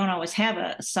that they don't always have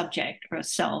a subject or a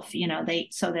self, they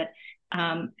so that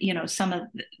some of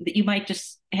you might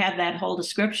just have that whole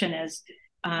description as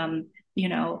um, you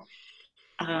know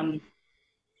um,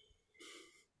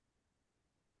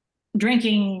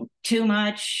 drinking too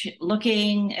much,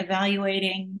 looking,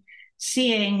 evaluating,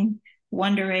 seeing,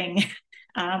 wondering,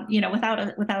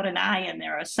 without an I in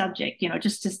there, a subject,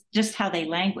 just how they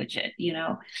language it,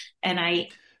 and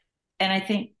I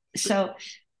think so.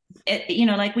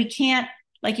 Like we can't,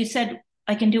 like you said,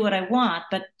 I can do what I want,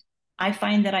 but I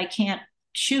find that I can't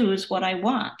choose what I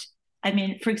want. I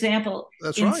mean, for example,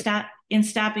 That's right. in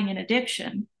stopping an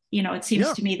addiction, it seems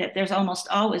Yeah. to me that there's almost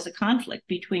always a conflict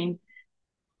between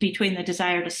the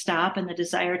desire to stop and the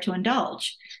desire to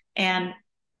indulge. And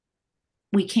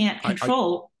we can't I,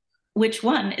 control which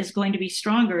one is going to be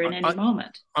stronger in any I,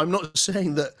 moment. I'm not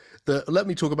saying that let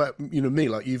me talk about me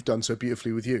like you've done so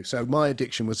beautifully with you. So my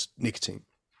addiction was nicotine,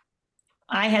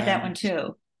 I had that one and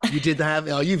too. you did have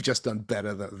you've just done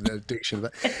better than the addiction,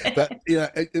 but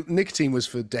nicotine was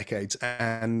for decades,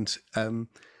 and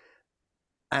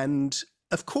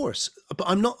of course, but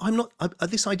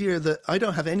this idea that I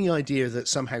don't have any idea that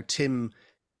somehow Tim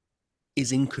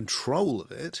is in control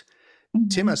of it.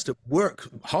 Tim Mm-hmm. has to work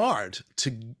hard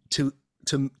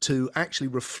to actually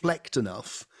reflect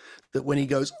enough that when he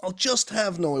goes, I'll just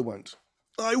have, no, I won't.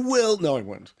 I will, no, I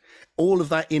won't. All of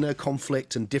that inner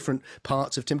conflict and different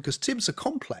parts of Tim, because Tim's a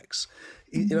complex.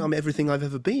 Mm-hmm. I'm everything I've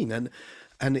ever been,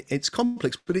 and it's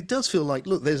complex, but it does feel like,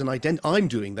 look, there's an identity. I'm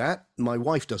doing that. My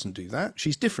wife doesn't do that.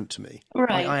 She's different to me.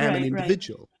 Right, I am an right, right,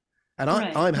 individual, and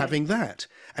right, I'm right, having that,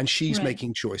 and she's right.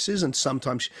 making choices, and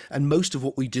sometimes, and most of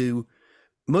what we do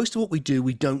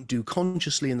we don't do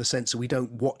consciously, in the sense that we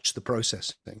don't watch the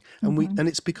processing, Mm-hmm. and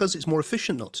it's because it's more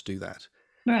efficient not to do that.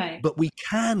 Right. But we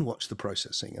can watch the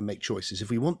processing and make choices if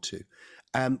we want to.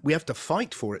 We have to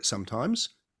fight for it sometimes,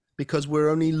 because we're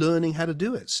only learning how to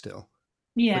do it still.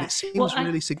 But Yeah. it Well, seems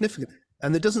really significant,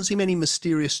 and there doesn't seem any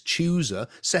mysterious chooser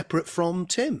separate from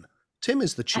Tim. Tim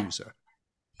is the I, chooser.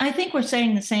 I think we're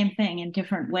saying the same thing in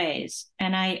different ways.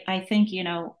 And I think,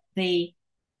 the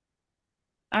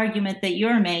argument that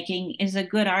you're making is a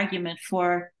good argument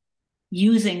for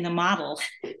using the model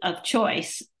of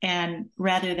choice and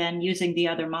rather than using the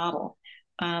other model.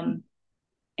 And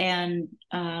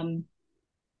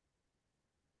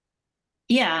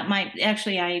Yeah,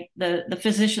 the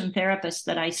physician therapist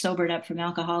that I sobered up from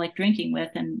alcoholic drinking with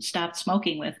and stopped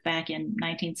smoking with back in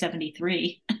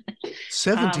 1973. um,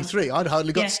 73. I'd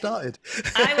hardly got yeah, started.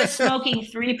 I was smoking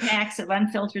 3 packs of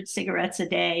unfiltered cigarettes a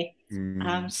day.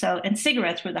 Mm. And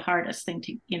cigarettes were the hardest thing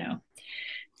to.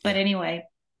 But Yeah. anyway,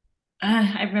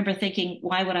 I remember thinking,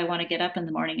 why would I want to get up in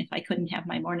the morning if I couldn't have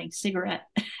my morning cigarette?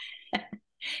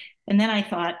 And then I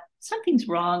thought, something's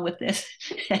wrong with this.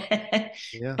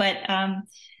 Yeah. but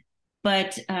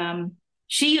but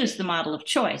she used the model of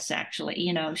choice.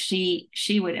 Actually,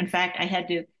 she would. In fact, I had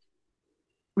to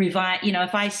revise.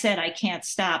 If I said I can't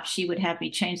stop, she would have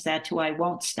me change that to I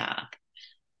won't stop.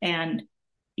 And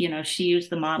she used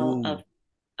the model Ooh,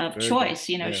 of very good. choice.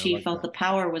 Yeah, I She like felt that. the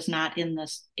power was not in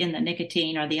the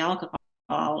nicotine or the alcohol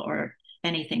or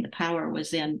anything. The power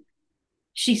was in,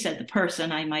 she said, the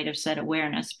person. I might have said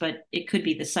awareness, but it could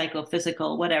be the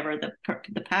psychophysical, whatever.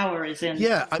 The power is in.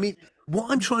 Yeah, I mean,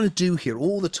 what I'm trying to do here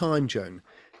all the time, Joan,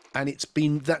 and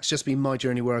that's just been my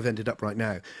journey where I've ended up right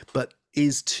now, but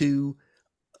is to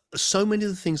so many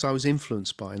of the things I was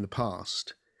influenced by in the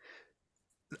past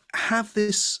have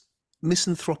this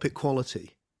misanthropic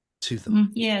quality to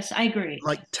them. Yes, I agree.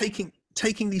 Like taking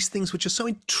these things which are so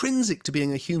intrinsic to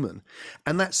being a human.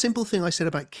 And that simple thing I said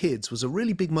about kids was a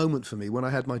really big moment for me when I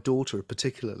had my daughter,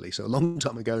 particularly, so a long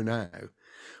time ago now,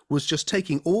 was just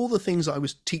taking all the things I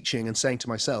was teaching and saying to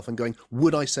myself and going,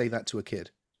 would I say that to a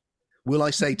kid? Will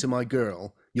I say to my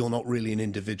girl, you're not really an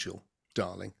individual,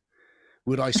 darling?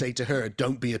 Would I say to her,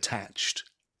 don't be attached?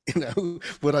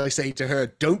 Would I say to her,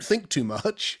 don't think too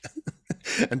much?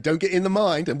 and don't get in the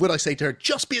mind. And would I say to her,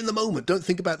 just be in the moment, don't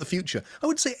think about the future? I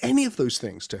wouldn't say any of those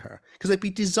things to her because they'd be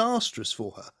disastrous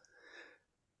for her.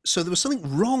 So there was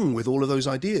something wrong with all of those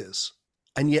ideas.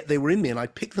 And yet they were in me, and I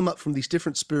picked them up from these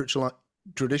different spiritual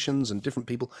traditions and different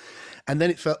people. And then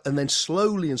it felt, and then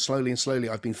slowly and slowly and slowly,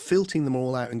 I've been filtering them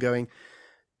all out and going,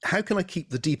 how can I keep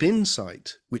the deep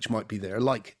insight, which might be there,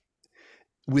 like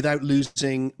without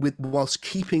losing, whilst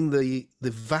keeping the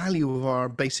value of our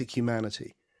basic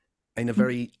humanity in a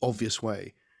very obvious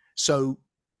way. So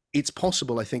it's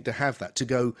possible, I think, to have that, to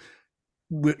go,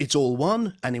 it's all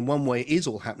one, and in one way it is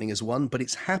all happening as one, but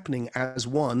it's happening as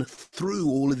one through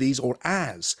all of these, or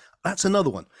as. That's another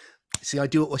one. See,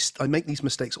 I make these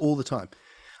mistakes all the time.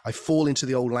 I fall into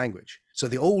the old language. So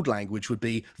the old language would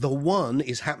be the one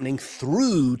is happening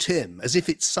through Tim, as if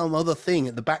it's some other thing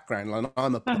in the background, like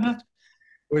I'm a puppet. Uh-huh.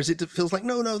 Whereas it feels like,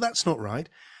 no, that's not right.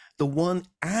 The one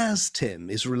as Tim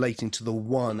is relating to the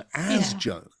one as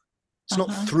Joan. It's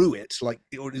not through it, like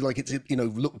it's,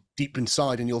 look deep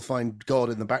inside and you'll find God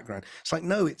in the background. It's like,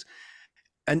 no, it's,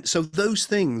 and so those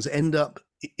things end up,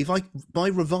 by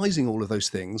revising all of those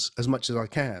things as much as I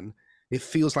can, it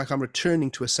feels like I'm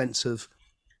returning to a sense of,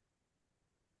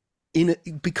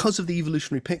 because of the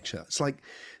evolutionary picture. It's like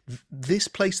this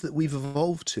place that we've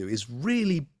evolved to is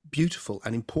really beautiful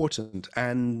and important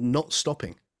and not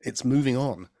stopping. It's moving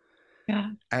on.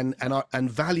 Yeah.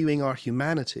 And valuing our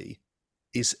humanity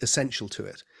is essential to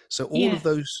it. So all of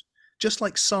those, just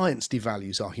like science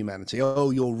devalues our humanity.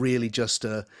 Oh, you're really just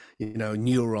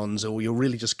neurons, or you're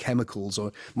really just chemicals,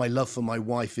 or my love for my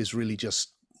wife is really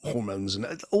just hormones, and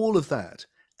all of that.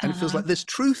 And it feels like there's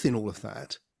truth in all of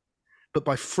that. But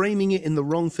by framing it in the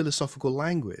wrong philosophical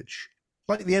language,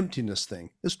 like the emptiness thing,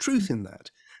 there's truth in that.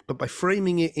 But by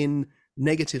framing it in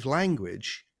negative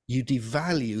language, you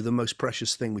devalue the most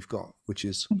precious thing we've got, which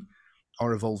is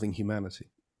our evolving humanity.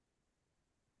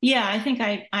 Yeah, I think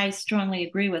I strongly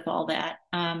agree with all that.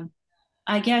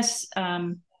 I guess,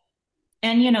 and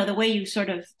the way you sort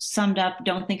of summed up,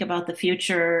 don't think about the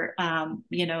future. I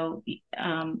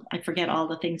forget all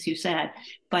the things you said,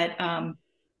 but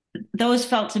those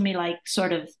felt to me like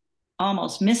sort of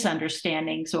almost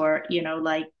misunderstandings, or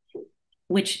like,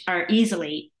 which are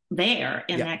easily there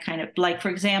in that kind of, like, for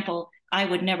example, I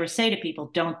would never say to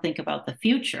people, don't think about the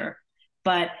future.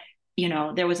 But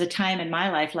there was a time in my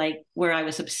life, like, where I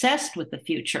was obsessed with the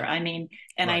future. I mean,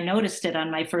 and I noticed it on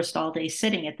my first all-day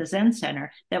sitting at the Zen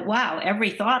Center, that, wow,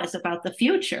 every thought is about the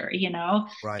future,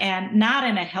 and not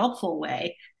in a helpful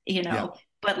way,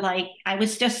 but like, I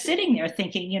was just sitting there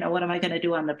thinking, what am I going to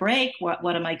do on the break?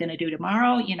 What am I going to do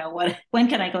tomorrow? When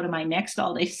can I go to my next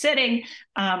all-day sitting?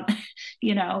 And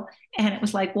it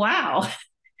was like, wow.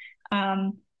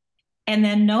 And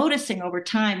then noticing over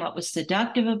time what was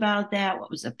seductive about that,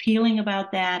 what was appealing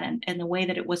about that, and the way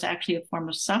that it was actually a form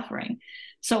of suffering.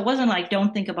 So it wasn't like,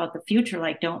 don't think about the future,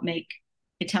 like, don't make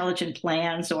intelligent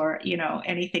plans, or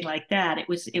anything like that.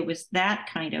 It was that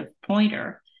kind of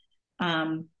pointer.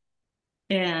 And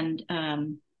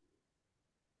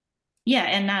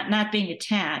not being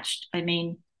attached. I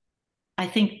mean, I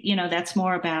think that's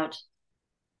more about,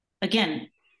 again,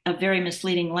 a very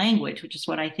misleading language, which is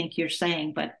what I think you're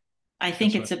saying. But I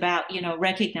think it's about,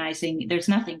 recognizing there's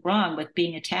nothing wrong with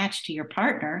being attached to your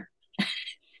partner.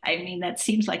 I mean, that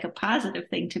seems like a positive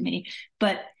thing to me,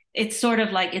 but it's sort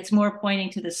of like, it's more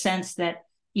pointing to the sense that,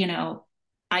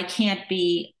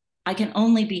 I can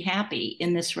only be happy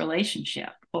in this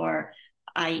relationship, or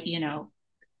I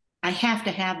have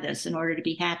to have this in order to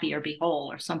be happy or be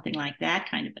whole, or something like that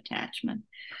kind of attachment.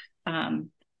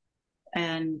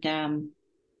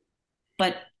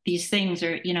 But these things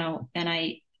are,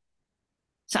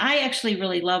 so I actually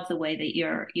really love the way that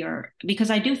you're,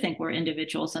 because I do think we're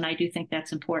individuals, and I do think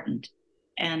that's important.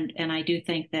 And I do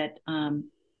think that,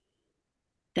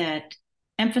 that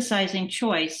emphasizing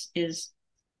choice is,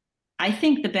 I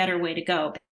think, the better way to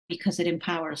go, because it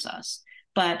empowers us.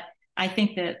 But I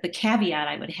think that the caveat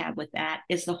I would have with that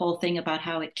is the whole thing about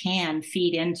how it can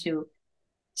feed into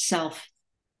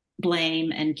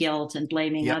self-blame and guilt and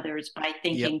blaming others by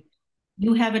thinking,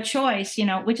 you have a choice,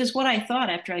 which is what I thought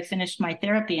after I finished my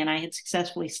therapy and I had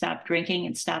successfully stopped drinking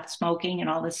and stopped smoking and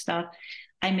all this stuff.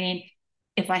 I mean,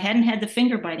 if I hadn't had the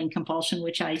finger biting compulsion,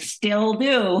 which I still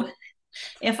do,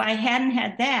 if I hadn't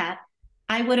had that,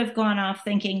 I would have gone off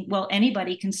thinking, well,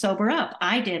 anybody can sober up.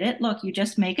 I did it. Look, you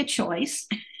just make a choice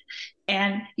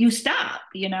and you stop,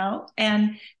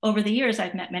 And over the years,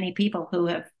 I've met many people who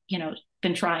have,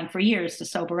 been trying for years to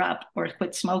sober up or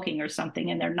quit smoking or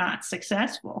something, and they're not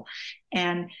successful.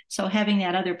 And so having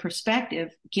that other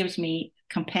perspective gives me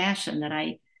compassion,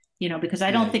 that because I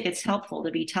don't think it's helpful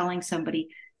to be telling somebody,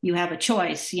 you have a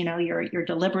choice, you know, you're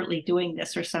deliberately doing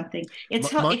this or something. My,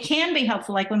 It can be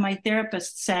helpful. Like when my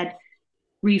therapist said,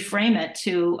 reframe it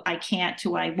to I can't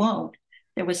to I won't.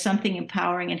 There was something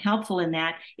empowering and helpful in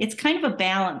that. It's kind of a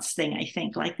balance thing, I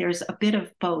think. Like there's a bit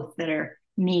of both that are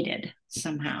needed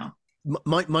somehow.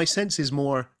 my sense is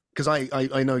more, because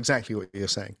I know exactly what you're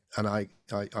saying, and I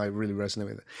really resonate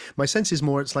with it. My sense is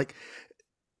more, it's like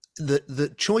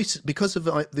the choice, because of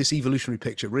this evolutionary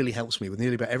picture, really helps me with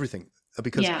nearly about everything,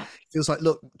 because it Yeah. feels like,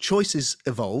 look, choice is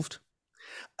evolved.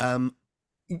 Um,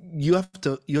 you have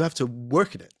to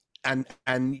work at it,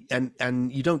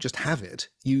 and you don't just have it.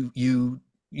 You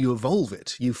evolve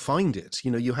it. You find it.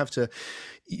 You know, you have to,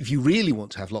 if you really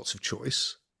want to have lots of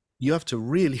choice, you have to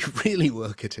really really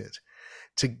work at it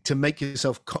to make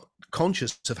yourself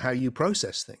conscious of how you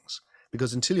process things,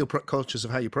 because until you're conscious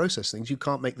of how you process things, you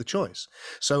can't make the choice.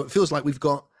 So it feels like we've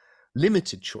got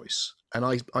limited choice, and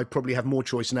I probably have more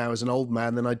choice now as an old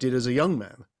man than I did as a young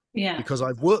man, Yeah. because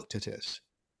I've worked at it.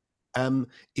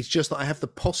 It's just that I have the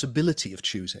possibility of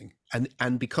choosing,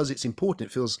 and because it's important,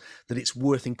 it feels that it's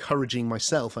worth encouraging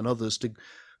myself and others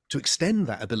to extend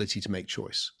that ability to make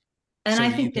choice, And so I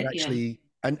that you think can that, yeah. actually,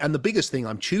 and the biggest thing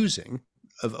I'm choosing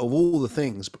of all the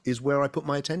things is where I put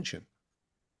my attention,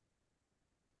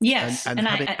 and Yes. and And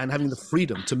having and having the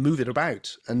freedom to move it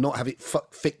about and not have it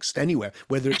fixed anywhere,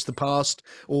 whether it's the past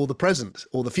or the present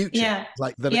or the future, yeah.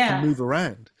 like that it can Yeah. move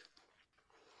around.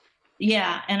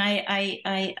 Yeah. And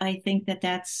I think that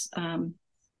that's,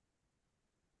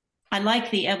 I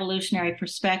like the evolutionary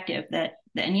perspective that,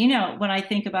 and you know, when I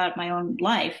think about my own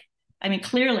life, I mean,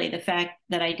 clearly the fact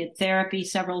that I did therapy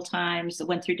several times, that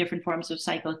went through different forms of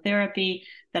psychotherapy,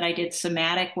 that I did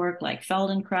somatic work like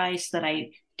Feldenkrais, that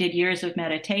I did years of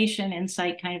meditation,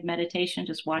 insight kind of meditation,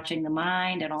 just watching the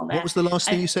mind and all What that. was the last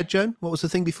thing I, you said, Joan? What was the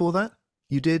thing before that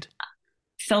you did?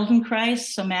 Feldenkrais,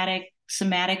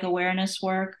 somatic awareness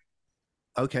work,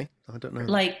 Okay, I don't know that.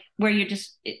 like where you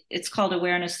just it's called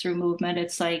awareness through movement.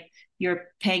 It's like you're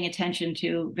paying attention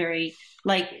to very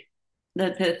like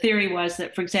the theory was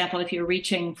that, for example, if you're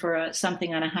reaching for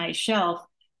something on a high shelf,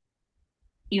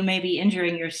 you may be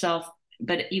injuring yourself,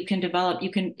 but you can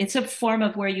it's a form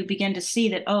of where you begin to see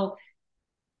that, oh,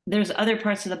 there's other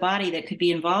parts of the body that could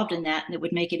be involved in that and it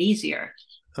would make it easier,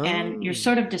 and you're Oh,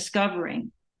 sort of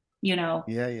discovering, you know.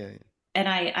 yeah, yeah, yeah. And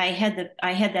I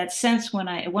had that sense when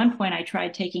I, at one point I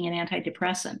tried taking an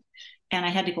antidepressant, and I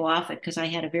had to go off it because I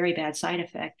had a very bad side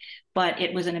effect. But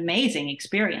it was an amazing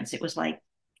experience. It was like,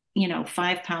 you know,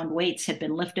 5 pound weights had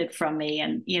been lifted from me,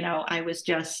 and you know, I was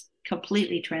just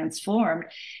completely transformed.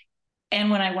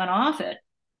 And when I went off it,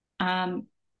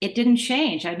 it didn't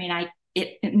change. I mean,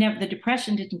 it never, the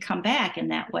depression didn't come back in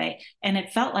that way, and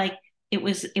it felt like it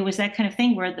was that kind of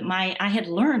thing where I had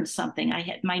learned something. I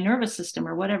had, my nervous system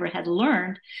or whatever had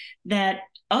learned that,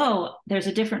 oh, there's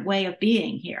a different way of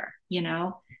being here, you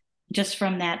know, just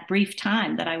from that brief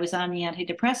time that I was on the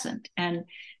antidepressant. Yeah,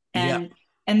 And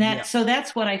and that, yeah, so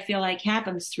that's what I feel like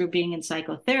happens through being in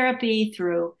psychotherapy,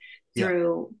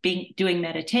 yeah, being doing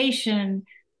meditation,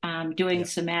 doing yeah,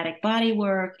 somatic body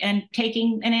work, and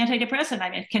taking an antidepressant. I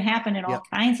mean, it can happen in yeah. all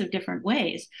kinds of different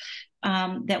ways.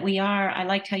 That we are, I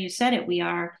liked how you said it, we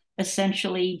are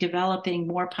essentially developing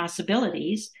more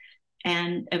possibilities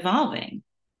and evolving.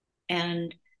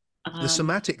 And The um,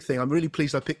 somatic thing, I'm really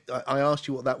pleased I asked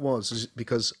you what that was,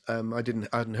 because I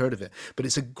hadn't heard of it. But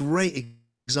it's a great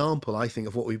example, I think,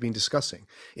 of what we've been discussing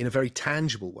in a very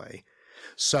tangible way.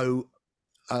 So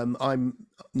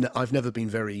I've never been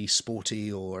very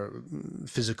sporty or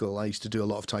physical. I used to do a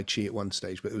lot of Tai Chi at one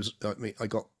stage, but it was, I mean,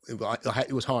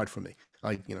 it was hard for me.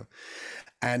 You know,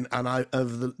 and I,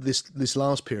 over this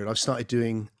last period, I've started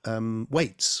doing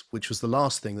weights, which was the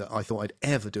last thing that I thought I'd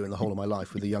ever do in the whole of my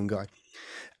life with a young guy.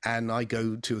 And I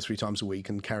go 2 or 3 times a week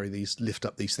and lift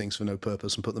up these things for no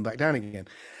purpose and put them back down again.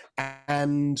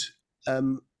 And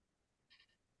um,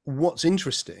 what's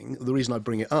interesting, the reason I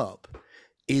bring it up,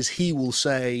 is he will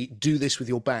say, do this with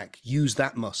your back, use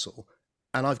that muscle.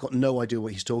 And I've got no idea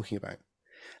what he's talking about.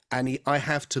 And I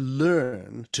have to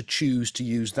learn to choose to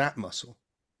use that muscle,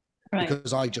 right.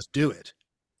 because I just do it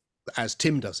as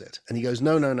Tim does it. And he goes,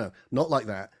 no, no, no, not like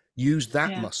that. Use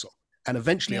that Yeah. muscle. And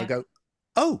eventually I'll Yeah. go,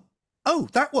 oh, oh,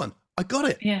 that one. I got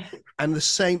it. Yeah. And the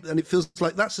same, and it feels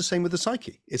like that's the same with the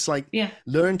psyche. It's like, Yeah.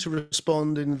 learn to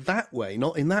respond in that way,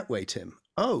 not in that way, Tim.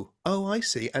 Oh, oh, I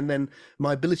see. And then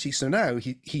my ability. So now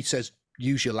he says,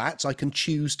 use your lats. I can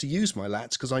choose to use my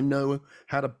lats because I know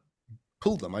how to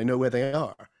pull them. I know where they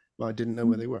are. Well, I didn't know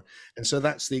where they were. And so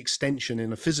that's the extension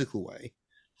in a physical way,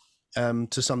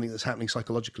 to something that's happening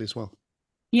psychologically as well.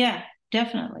 Yeah,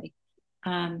 definitely.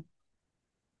 Um,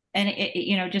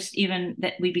 and just even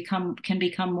that we can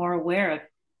become more aware of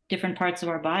different parts of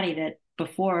our body that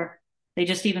before they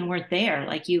just even weren't there.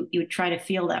 Like you try to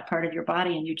feel that part of your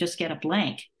body and you just get a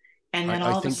blank. And then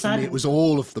I all of a think for me it sudden, was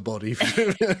all of the body.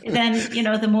 then,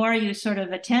 the more you sort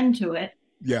of attend to it,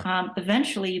 Yeah,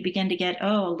 eventually you begin to get,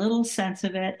 oh, a little sense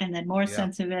of it and then more yeah,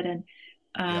 sense of it. yeah,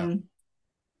 Um,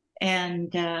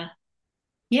 and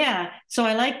yeah, so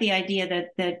I like the idea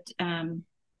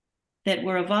that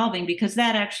we're evolving, because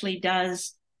that actually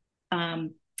does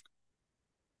um,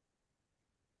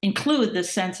 include the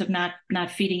sense of not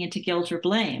feeding into guilt or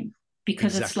blame,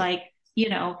 because it's exactly. like,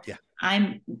 Yeah,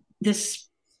 I'm this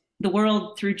the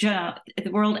world through Joan,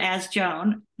 the world as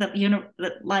Joan, the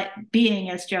like being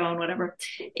as Joan, whatever,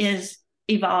 is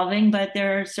evolving, but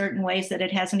there are certain ways that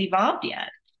it hasn't evolved yet.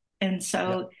 And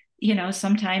yeah, so,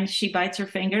 sometimes she bites her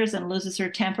fingers and loses her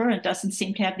temper and doesn't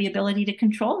seem to have the ability to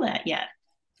control that yet.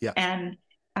 yeah. And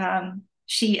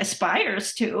she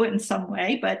aspires to in some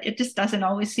way, but it just doesn't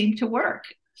always seem to work.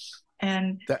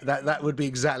 And That would be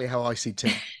exactly how I see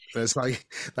Tim. It's like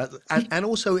that, and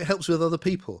also it helps with other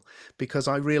people because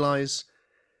I realize.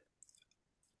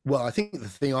 Well, I think the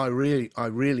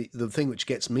thing which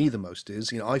gets me the most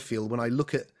is, I feel when I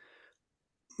look at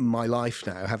my life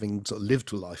now, having sort of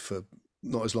lived a life for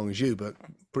not as long as you, but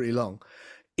pretty long,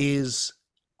 is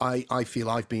I feel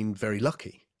I've been very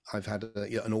lucky. I've had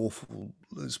an awful.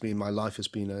 My life has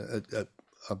been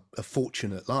a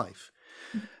fortunate life,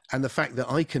 and the fact that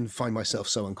I can find myself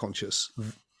so unconscious,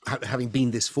 having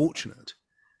been this fortunate,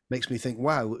 makes me think,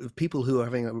 wow, people who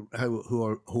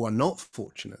are who are not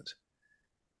fortunate,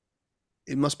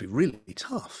 it must be really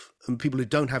tough. And people who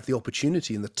don't have the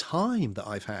opportunity and the time that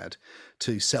I've had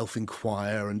to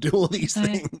self-inquire and do all these I,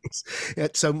 things.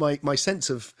 So my sense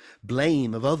of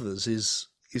blame of others is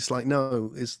like,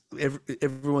 no,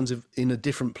 everyone's in a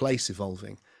different place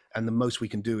evolving. And the most we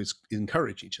can do is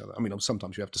encourage each other. I mean,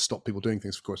 sometimes you have to stop people doing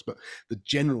things, of course, but the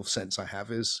general sense I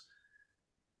have is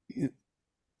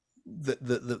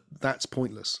that's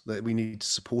pointless, that we need to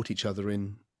support each other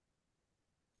in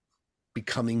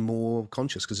becoming more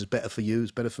conscious because it's better for you,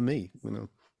 it's better for me.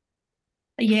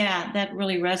 yeah, that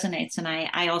really resonates. And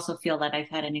I also feel that I've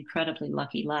had an incredibly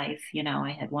lucky life.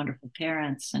 I had wonderful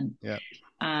parents, Yeah.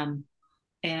 um,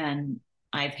 and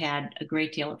I've had a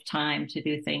great deal of time to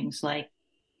do things like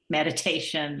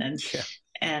meditation Yeah.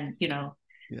 and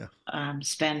Yeah.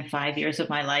 spend 5 years of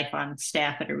my life on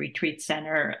staff at a retreat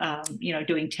center,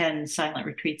 doing 10 silent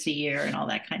retreats a year and all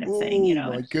that kind of thing, Oh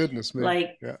my and goodness me.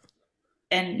 like, Yeah.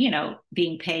 and,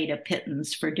 being paid a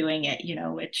pittance for doing it,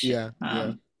 which, Yeah.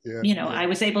 Yeah. Yeah. Yeah. I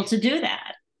was able to do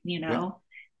that, Yeah.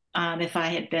 if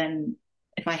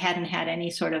if I hadn't had any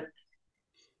sort of,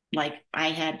 like,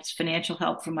 I had financial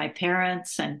help from my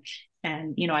parents, and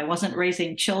I wasn't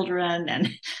raising children, and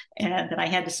that I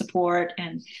had to support,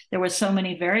 and there were so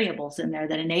many variables in there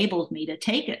that enabled me to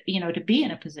take it, to be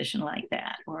in a position like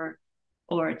that, or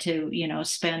to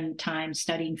spend time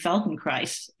studying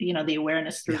Feldenkrais, the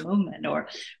awareness through Yeah. movement, Yeah.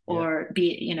 or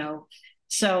be,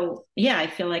 so yeah, I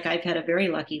feel like I've had a very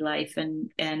lucky life,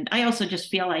 and I also just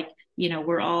feel like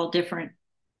we're all different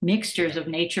mixtures Yeah. of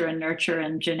nature and nurture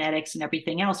and genetics and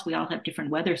everything else. We all have different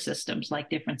weather systems, like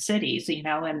different cities,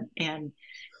 and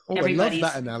Oh, I love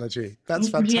that everybody's, anday. That's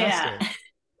yeah, fantastic.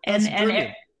 and That's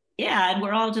brilliant. yeah, and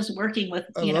we're all just working with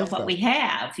I love what that. we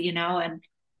have,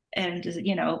 and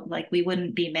like, we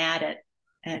wouldn't be mad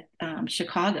at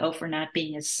Chicago for not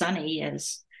being as sunny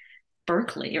as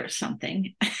Berkeley or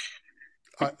something.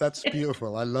 That's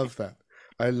beautiful. I love that.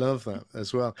 I love that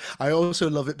as well. I also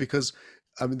love it because,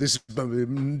 I mean, this is a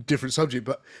different subject,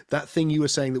 but that thing you were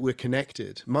saying that we're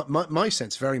connected. My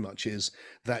sense very much is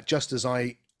that just as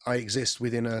I exist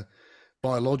within a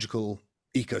biological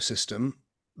ecosystem,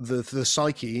 the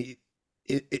psyche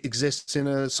it exists in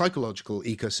a psychological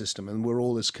ecosystem, and we're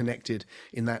all as connected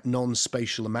in that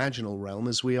non-spatial imaginal realm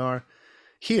as we are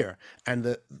here. And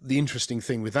the interesting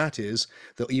thing with that is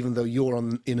that even though you're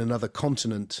in another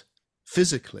continent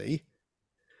physically,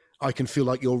 I can feel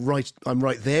like I'm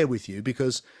right there with you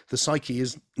because the psyche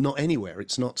is not anywhere.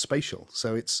 It's not spatial.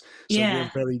 So we're Yeah,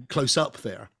 very close up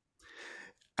there.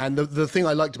 And the thing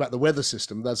I liked about the weather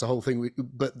system, that's the whole thing.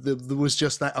 But there was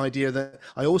just that idea that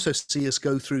I also see us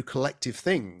go through collective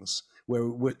things where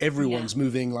yeah, everyone's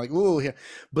moving like, oh, yeah.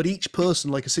 But each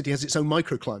person, like a city, has its own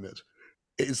microclimate.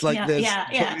 It's like yeah, yeah,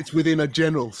 but yeah, it's within a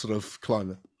general sort of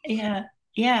climate. yeah,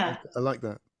 yeah. I like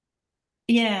that.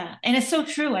 Yeah, and it's so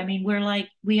true. I mean,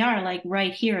 we are like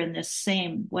right here in this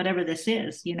same whatever this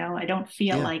is, I don't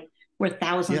feel Yeah. like we're Yeah.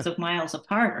 thousands of miles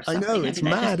apart or I know. something. I It's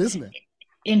mean, that just mad, isn't it?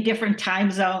 in different time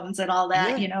zones and all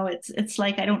that, Yeah. it's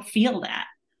like I don't feel that.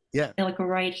 Yeah. Like we're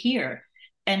right here.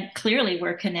 and clearly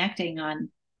we're connecting on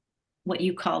what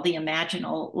you call the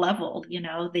imaginal level, Yeah.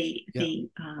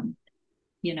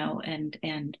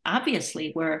 and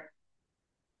obviously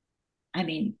I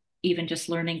mean, even just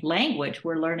learning language,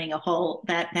 we're learning a whole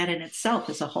that in itself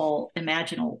is a whole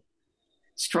imaginal Yeah.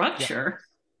 structure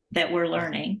that we're Yeah.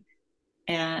 learning.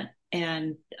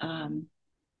 And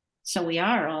so we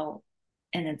are all,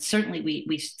 and then certainly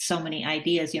we so many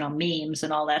ideas, memes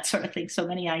and all that sort of thing, so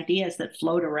many ideas that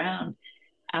float around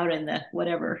out in the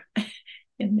whatever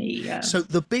in the So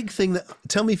the big thing that,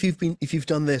 tell me if you've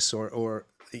done this, or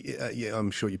yeah,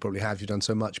 I'm sure you probably have. You've done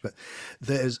so much, but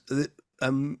there's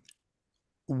um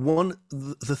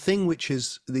the thing which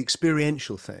is the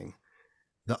experiential thing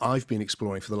that I've been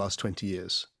exploring for the last 20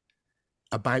 years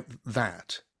about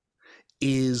that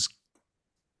is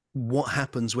what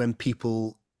happens when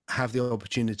people have the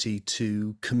opportunity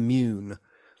to commune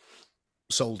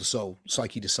soul to soul,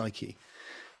 psyche to psyche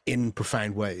in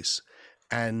profound ways.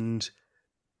 And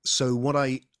so what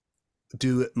I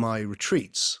do at my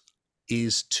retreats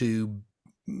is to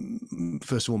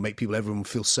first of all make everyone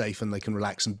feel safe and they can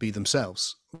relax and be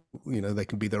themselves. They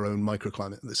can be their own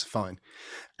microclimate. That's fine.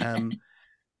 Um,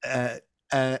 uh,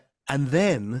 and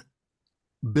then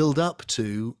build up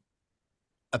to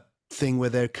a thing where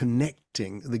they're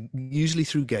connecting, usually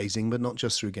through gazing, but not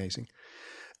just through gazing,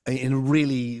 in a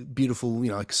really beautiful,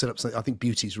 I set up something. I think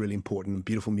beauty is really important.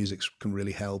 Beautiful music can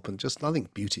really help. And I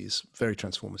think beauty is very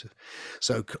transformative.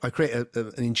 So I create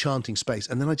an enchanting space,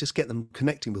 and then I just get them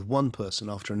connecting with one person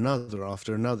after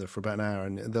another for about an hour,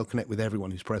 and they'll connect with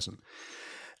everyone who's present.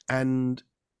 And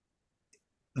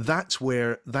that's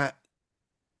where that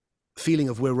feeling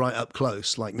of we're right up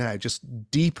close, like now,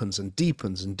 just deepens and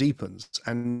deepens and deepens.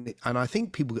 And I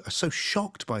think people are so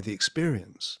shocked by the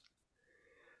experience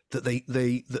that they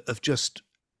that of just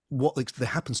what that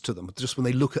happens to them just when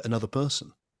they look at another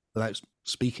person without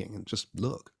speaking and just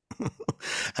look.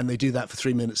 And they do that for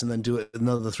 3 minutes and then do it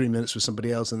another 3 minutes with somebody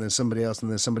else, and then somebody else,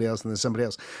 and then somebody else, and then somebody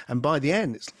else. And by the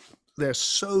end, they're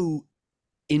so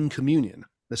in communion,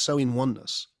 they're so in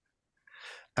oneness.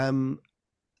 And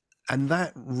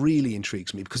that really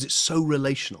intrigues me because it's so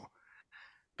relational.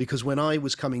 Because when I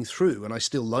was coming through, and I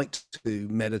still liked to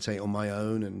meditate on my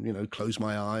own and close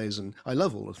my eyes, and I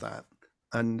love all of that,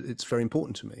 and it's very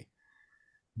important to me.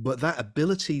 But that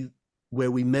ability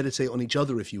where we meditate on each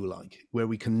other, if you like, where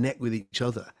we connect with each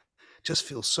other, just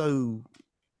feels so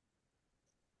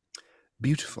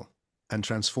beautiful and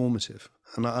transformative.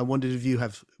 And I wondered if you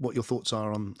have what your thoughts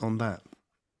are on that.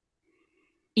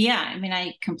 Yeah, I mean,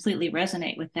 I completely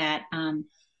resonate with that.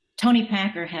 Tony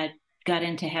Packer had got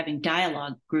into having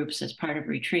dialogue groups as part of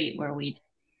retreat where we'd,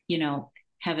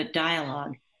 have a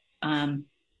dialogue.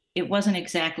 It wasn't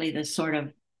exactly the sort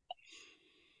of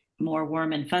more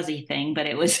warm and fuzzy thing, but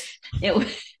it was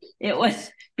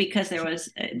because there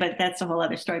was, but that's a whole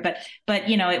other story. But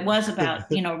it was about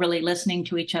really listening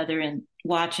to each other and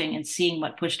watching and seeing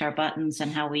what pushed our buttons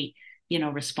and how we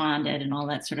responded and all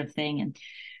that sort of thing.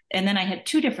 And then I had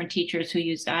two different teachers who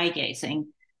used eye gazing.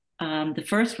 The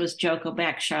first was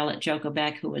Charlotte Joko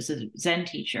Beck, who was a Zen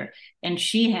teacher. And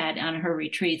she had on her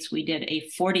retreats, we did a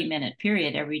 40-minute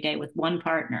period every day with one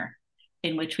partner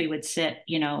in which we would sit,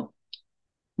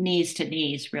 knees to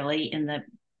knees, really, in the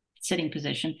sitting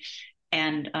position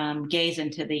and gaze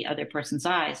into the other person's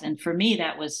eyes. And for me,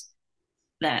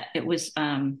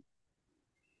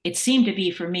 it seemed to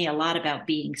be for me a lot about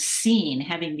being seen,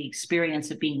 having the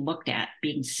experience of being looked at,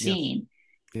 being Yeah. seen.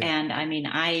 Yeah. And I mean,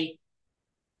 I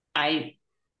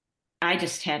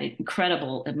just had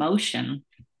incredible emotion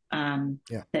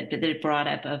Yeah. that it brought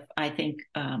up of, I think,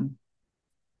 and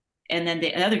then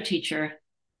the other teacher,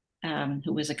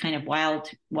 who was a kind of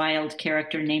wild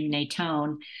character named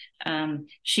Natone,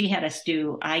 she had us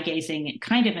do eye gazing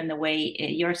kind of in the way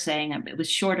you're saying. It was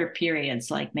shorter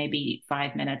periods, like maybe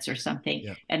 5 minutes or something.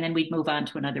 Yeah. And then we'd move on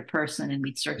to another person and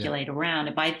we'd Yeah. circulate around.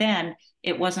 And by then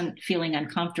it wasn't feeling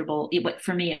uncomfortable.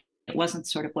 For me, it wasn't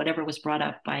sort of whatever was brought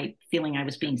up by feeling I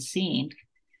was being seen,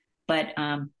 but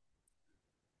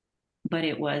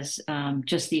it was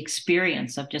just the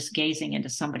experience of just gazing into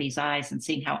somebody's eyes and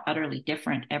seeing how utterly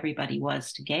different everybody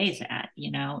was to gaze at,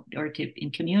 or to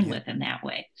commune Yeah. with in that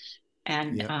way.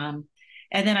 And Yeah.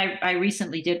 and then I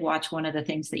recently did watch one of the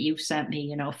things that you've sent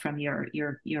me, from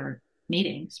your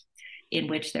meetings, in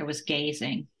which there was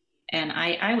gazing, and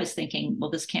I was thinking, well,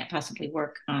 this can't possibly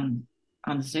work on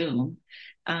Zoom,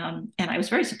 and I was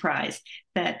very surprised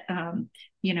that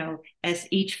as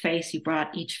you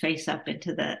brought each face up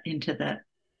into the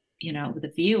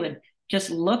the view, and just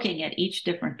looking at each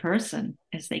different person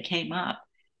as they came up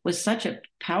was such a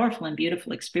powerful and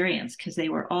beautiful experience because they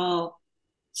were all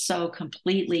so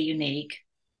completely unique.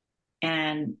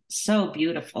 and so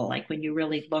beautiful. Like when you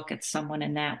really look at someone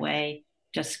in that way,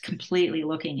 just completely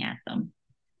looking at them,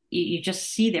 you just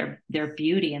see their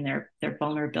beauty and their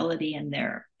vulnerability and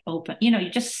their open. You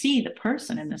just see the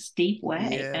person in this deep way,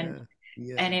 Yeah, and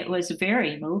yeah. it was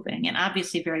very moving, and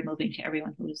obviously very moving to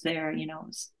everyone who was there.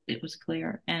 It was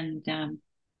clear, and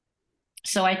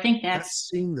so I think That that's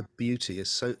seeing the beauty is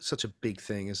such a big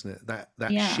thing, isn't it? That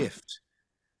yeah, shift.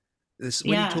 This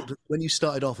yeah, when you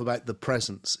started off about the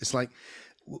presence, it's like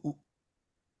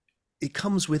it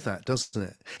comes with that, doesn't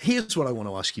it? Here's what I want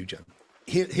to ask you, Joan.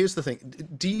 Here's the thing.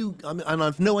 Do you? I mean, and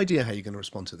I've no idea how you're going to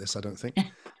respond to this. I don't think.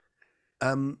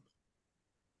 Um,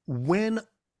 when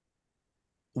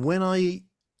when I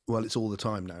well, it's all the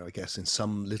time now, I guess, in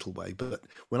some little way. But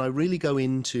when I really go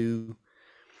into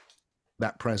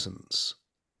that presence,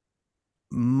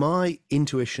 my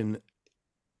intuition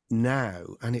now,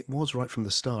 and it was right from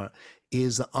the start,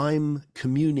 is that I'm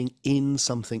communing in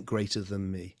something greater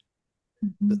than me.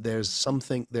 mm-hmm. That there is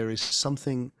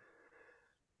something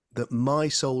that my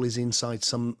soul is inside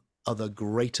some other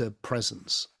greater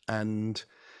presence, and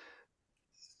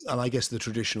I guess the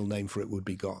traditional name for it would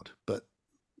be God, but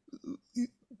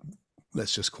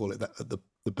let's just call it that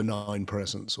the benign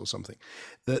presence or something.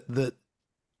 That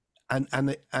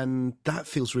and that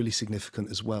feels really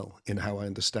significant as well in how I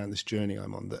understand this journey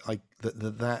I'm on.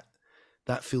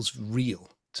 That feels real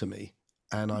to me,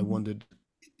 and I Mm-hmm. wondered.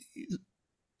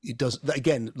 It does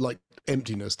again, like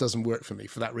emptiness doesn't work for me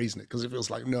for that reason, because it feels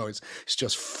like no, it's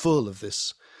just full of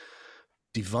this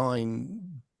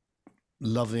divine,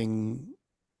 loving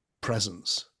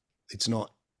presence. It's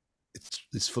not.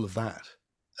 It's full of that.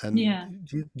 And Yeah.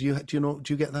 do you get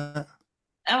that?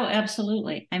 Oh,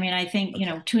 absolutely. I mean, I think,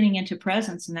 Okay. tuning into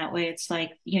presence in that way, it's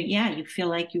like, yeah, you feel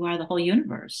like you are the whole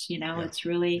universe, Yeah. it's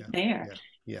really Yeah. there.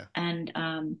 Yeah. Yeah. And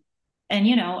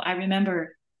I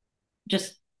remember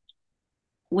just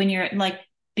when you're like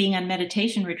being on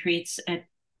meditation retreats at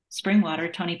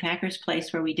Springwater, Tony Packer's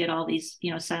place, where we did all these,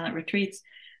 silent retreats.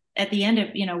 At the end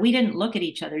of, we didn't look at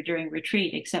each other during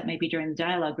retreat, except maybe during the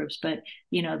dialogue groups, but,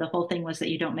 the whole thing was that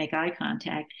you don't make eye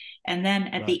contact. And then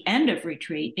at Right. the end of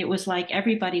retreat, it was like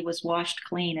everybody was washed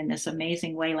clean in this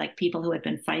amazing way, like people who had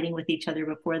been fighting with each other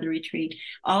before the retreat.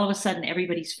 All of a sudden,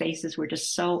 everybody's faces were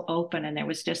just so open, and there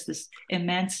was just this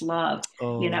immense love,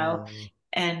 you know, Oh,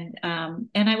 and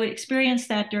I would experience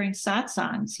that during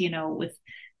satsangs, with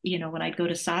when I'd go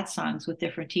to satsangs with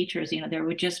different teachers, there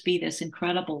would just be this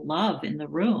incredible love in the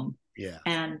room yeah.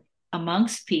 and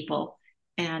amongst people,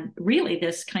 and really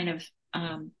this kind of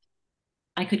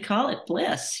I could call it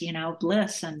bliss,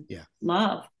 bliss and Yeah.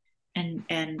 love, and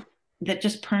that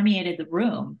just permeated the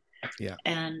room, Yeah.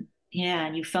 and yeah,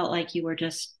 and you felt like you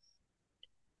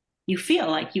feel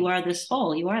like you are this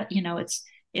whole,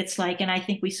 it's like, and I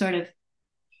think we sort of,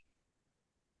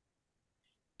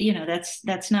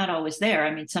 that's not always there. I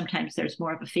mean, sometimes there's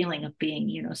more of a feeling of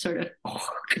being, sort of,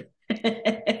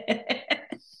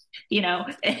 Uh,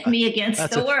 me against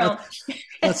That's the a world.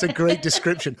 that's a great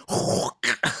description.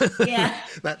 Yeah,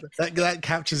 That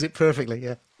captures it perfectly.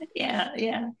 Yeah. yeah,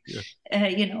 yeah. Yeah.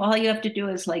 All you have to do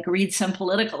is like read some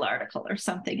political article or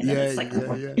something, and then Yeah. it's like,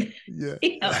 Yeah. Yeah. Yeah.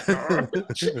 you know,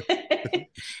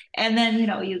 and then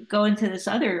you go into this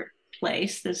other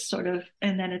place, this sort of,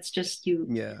 and then it's just you,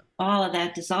 Yeah. all of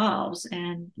that dissolves,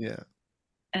 and Yeah.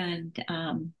 and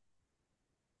um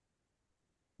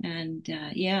and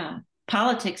yeah,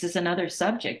 politics is another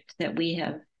subject that we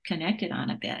have connected on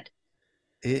a bit.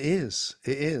 It is.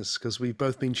 It is because we've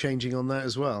both been changing on that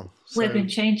as well. We've been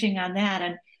So. changing on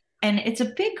that, and it's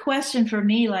a big question for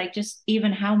me, like just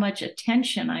even how much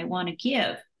attention I want to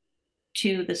give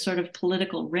to the sort of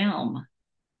political realm,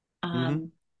 Hmm.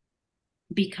 um,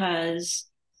 because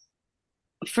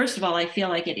first of all, I feel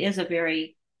like it's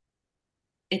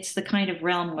the kind of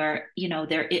realm where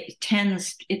there it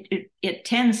tends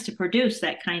to produce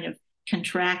that kind of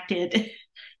contracted,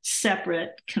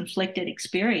 separate, conflicted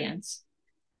experience.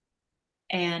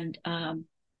 And on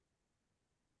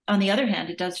the other hand,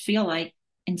 it does feel like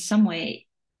in some way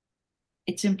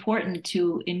it's important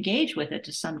to engage with it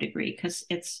to some degree because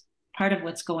it's part of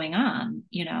what's going on.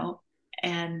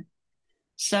 And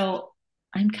so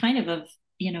I'm kind of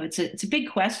it's a big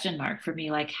question mark for me,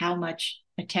 like how much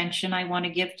attention I want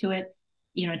to give to it,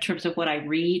 in terms of what I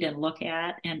read and look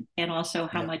at, and also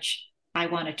how Yeah. much I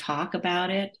want to talk about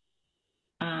it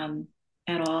um,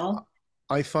 at all.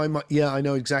 I find I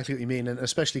know exactly what you mean, and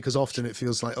especially because often it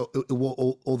feels like,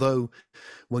 although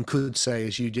one could say,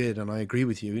 as you did, and I agree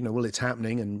with you, well, it's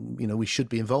happening, and we should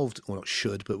be involved, or not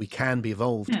should, but we can be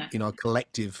involved Yeah. in our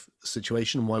collective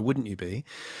situation. Why wouldn't you be?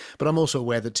 But I'm also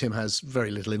aware that Tim has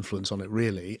very little influence on it,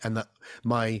 really, and that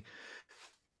my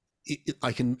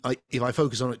if I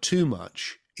focus on it too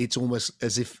much, it's almost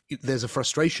as if there's a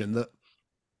frustration that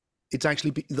it's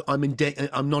actually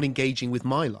I'm not engaging with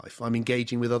my life. I'm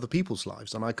engaging with other people's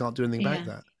lives, and I can't do anything about Yeah.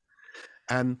 that.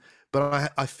 And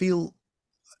but I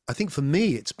think for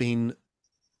me it's been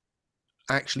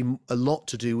actually a lot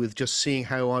to do with just seeing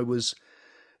how I was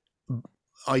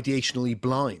ideationally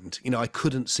blind. You know, I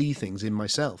couldn't see things in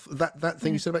myself. That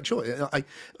thing Yeah. you said about choice,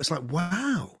 it's like,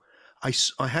 wow,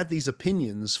 I had these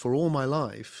opinions for all my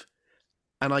life,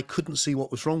 and I couldn't see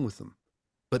what was wrong with them.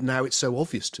 But now it's so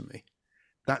obvious to me.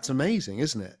 That's amazing,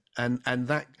 isn't it? And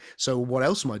that, so what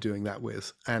else am I doing that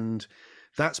with? And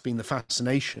that's been the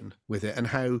fascination with it, and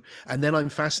how, and then I'm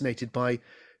fascinated by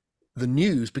the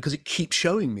news because it keeps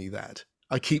showing me that.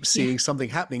 I keep Yeah. seeing something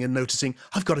happening and noticing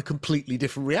I've got a completely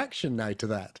different reaction now to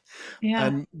that. Yeah.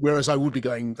 And whereas I would be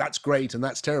going, that's great and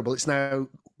that's terrible, it's now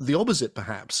the opposite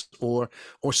perhaps, or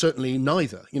certainly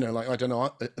neither. You know, like, I don't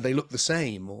know, they look the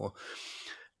same, or,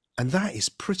 and that is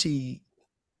pretty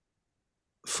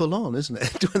full on, isn't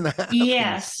it? When that happens.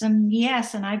 Yes,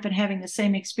 and I've been having the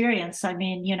same experience. I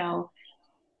mean,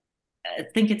 I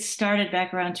think it started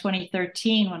back around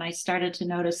 2013 when I started to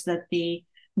notice that the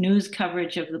news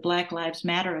coverage of the Black Lives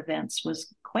Matter events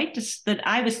was that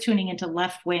I was tuning into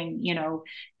left wing,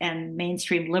 and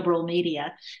mainstream liberal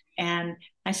media. And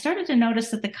I started to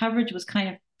notice that the coverage was kind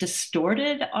of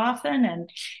distorted often.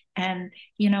 And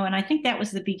I think that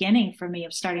was the beginning for me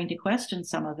of starting to question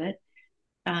some of it.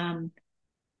 Um,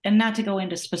 and not to go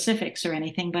into specifics or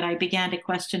anything, but I began to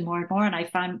question more and more. And I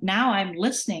found now I'm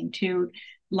listening to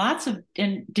lots of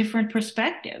different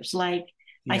perspectives. Like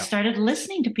I Yeah. started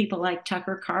listening to people like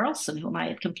Tucker Carlson, whom I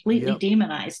had completely Yep.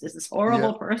 demonized as this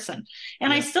horrible Yep. person.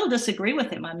 And I Yep. still disagree with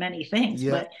him on many things,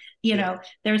 Yep. but Yep.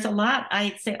 there's a lot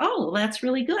I say, oh, that's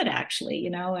really good actually,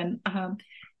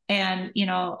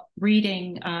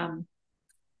 reading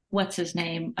what's his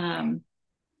name?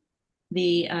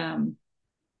 The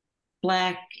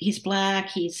He's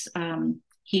black.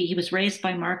 He was raised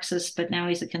by Marxists, but now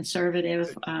he's a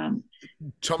conservative.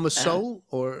 Thomas Uh, Sowell,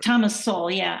 or Thomas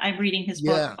Sowell. Yeah, I'm reading his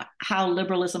book, yeah, How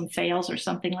Liberalism Fails, or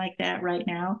something like that right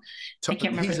now. I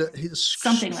can't remember. he's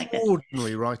Something like that.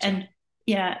 extraordinary writer. And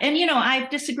yeah, and I've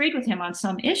disagreed with him on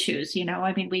some issues.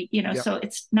 I mean, Yep. so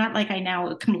it's not like I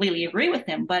now completely agree with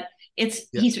him, but it's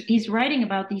Yep. he's writing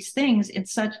about these things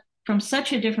from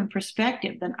such a different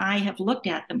perspective than I have looked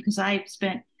at them, because I've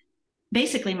spent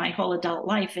basically my whole adult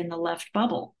life in the left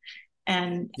bubble.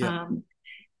 And Yep.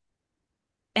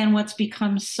 what's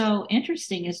become so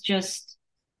interesting is just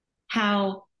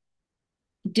how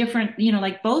different,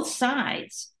 like both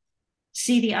sides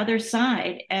see the other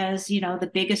side as,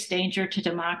 the biggest danger to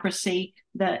democracy,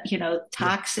 the, Yeah.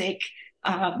 toxic,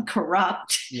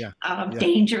 corrupt, Yeah. Yeah.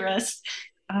 dangerous.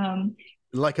 Um,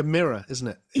 Like a mirror, isn't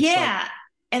it? It's like, yeah.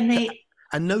 And they,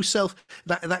 and no self,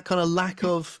 that kind of lack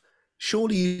of,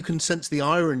 surely you can sense the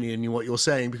irony in what you're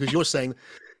saying, because you're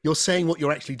saying what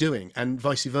you're actually doing, and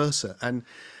vice versa. And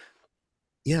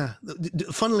yeah,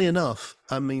 funnily enough,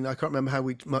 I mean, I can't remember how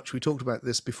much we talked about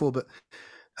this before, but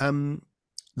um,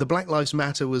 the Black Lives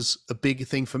Matter was a big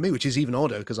thing for me, which is even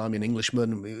odder because I'm an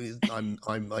Englishman. I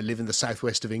live in the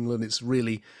southwest of England. It's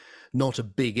really not a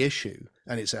big issue,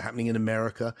 and it's happening in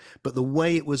America. But the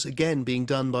way it was again being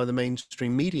done by the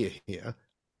mainstream media here,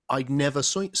 I'd never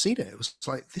seen it. It was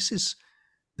like, this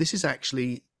is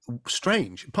actually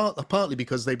strange. Partly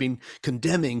because they've been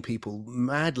condemning people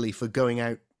madly for going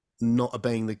out, not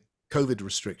obeying the COVID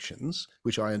restrictions,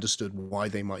 which I understood why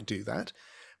they might do that.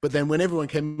 But then when everyone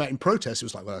came out in protest, it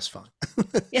was like, well, that's fine.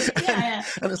 yeah, and, yeah,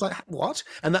 and it's like, what?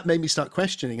 And that made me start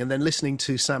questioning. And then listening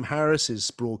to Sam Harris's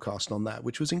broadcast on that,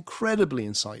 which was incredibly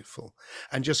insightful,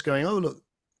 and just going, oh, look,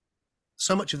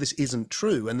 so much of this isn't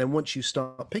true. And then once you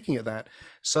start picking at that,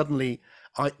 suddenly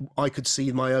I could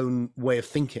see my own way of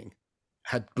thinking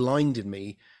had blinded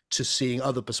me to seeing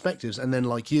other perspectives. And then,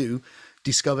 like you,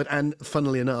 discovered, and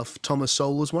funnily enough, Thomas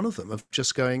Sowell was one of them, of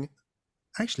just going,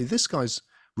 actually, this guy's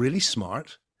really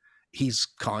smart. He's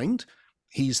kind.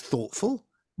 He's thoughtful.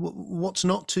 What's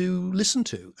not to listen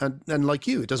to? And like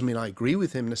you, it doesn't mean I agree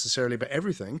with him necessarily about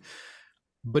everything,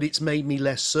 but it's made me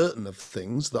less certain of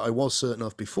things that I was certain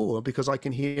of before, because I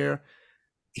can hear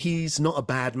he's not a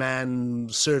bad man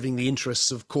serving the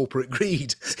interests of corporate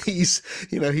greed. He's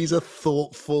a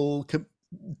thoughtful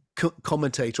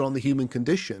commentator on the human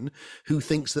condition, who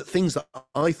thinks that things that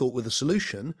I thought were the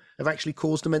solution have actually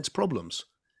caused immense problems,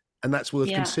 and that's worth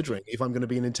yeah, considering if I'm going to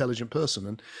be an intelligent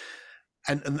person.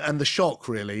 And the shock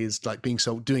really is like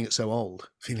doing it so old,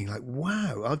 feeling like,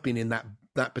 wow, I've been in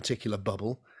that particular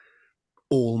bubble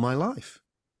all my life.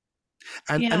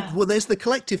 And yeah, well, there's the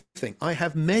collective thing. I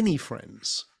have many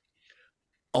friends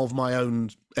of my own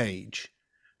age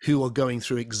who are going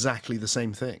through exactly the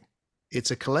same thing.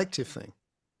 It's a collective thing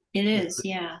It that, is,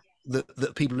 yeah.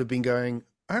 that people have been going,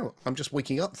 oh, I'm just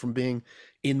waking up from being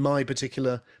in my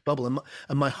particular bubble.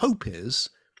 And my hope is,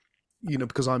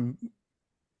 because I'm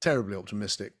terribly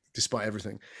optimistic despite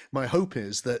everything. My hope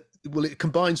is that, well, it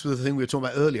combines with the thing we were talking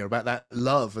about earlier about that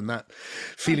love and that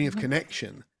feeling of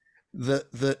connection,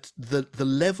 that the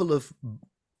level of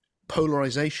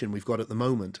polarization we've got at the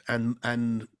moment,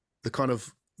 and the kind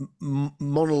of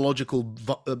monological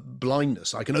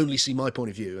blindness. I can only see my point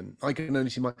of view, and I can only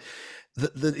see my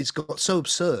that it's got so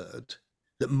absurd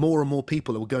that more and more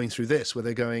people are going through this, where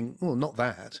they're going, oh, not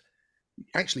that.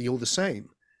 Actually, you're the same,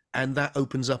 and that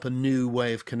opens up a new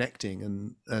way of connecting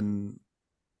and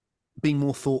being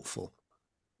more thoughtful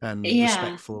and Yeah.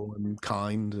 respectful and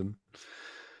kind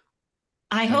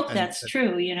I and hope that's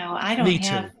true. me too.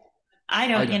 I I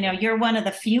don't, don't know. you're one of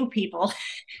the few people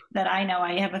that I know.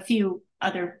 I have a few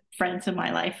other friends in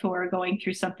my life who are going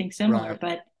through something similar, Right.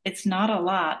 but it's not a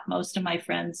lot. Most of my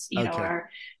friends, Okay. are,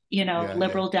 Yeah. Yeah.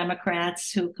 liberal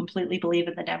Democrats who completely believe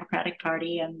in the Democratic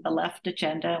Party and the left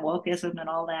agenda, wokeism and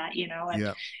all that,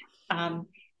 Yeah. um,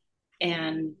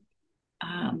 and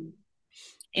um,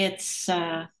 it's,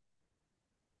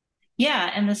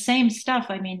 yeah, and the same stuff.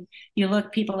 I mean, you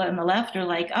look, people on the left are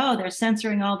like, oh, they're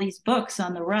censoring all these books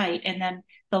on the right. And then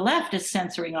the left is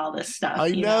censoring all this stuff, I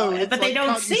know. It's but they like, don't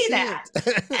can't you see see that.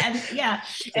 it? And yeah,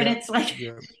 and Yeah. it's like,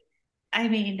 Yeah. I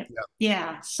mean, Yeah.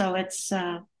 yeah, so it's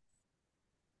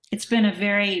been a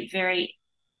very, very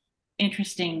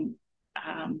interesting,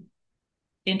 um,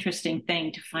 interesting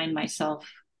thing to find myself.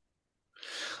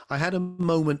 I had a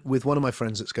moment with one of my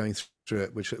friends that's going through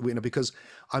it, which, because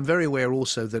I'm very aware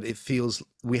also that it feels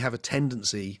we have a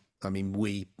tendency, I mean,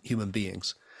 we human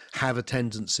beings have a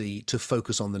tendency to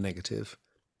focus on the negative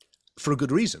for a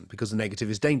good reason, because the negative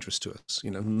is dangerous to us.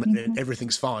 Mm-hmm.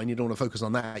 Everything's fine. You don't want to focus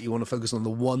on that. You want to focus on the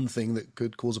one thing that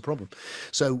could cause a problem.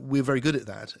 So we're very good at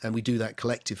that, and we do that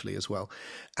collectively as well.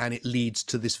 And it leads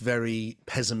to this very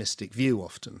pessimistic view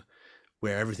often,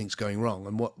 where everything's going wrong.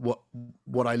 And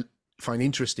what I find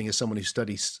interesting as someone who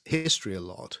studies history a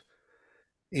lot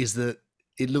is that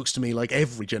it looks to me like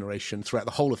every generation throughout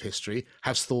the whole of history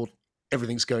has thought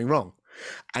everything's going wrong.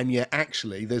 And yet,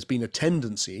 actually, there's been a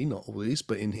tendency, not always,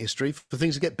 but in history, for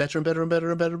things to get better and better and better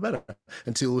and better and better,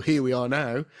 until here we are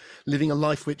now, living a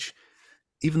life which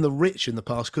even the rich in the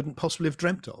past couldn't possibly have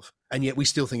dreamt of. And yet we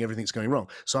still think everything's going wrong.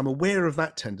 So I'm aware of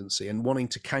that tendency and wanting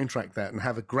to counteract that and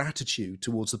have a gratitude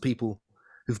towards the people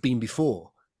who've been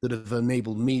before, that have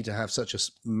enabled me to have such a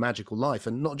magical life.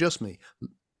 And not just me,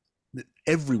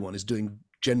 everyone is doing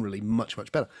generally much,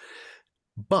 much better.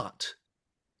 But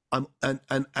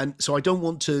and so I don't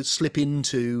want to slip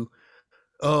into,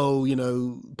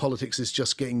 oh, politics is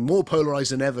just getting more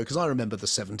polarized than ever, because I remember the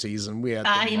 70s and we had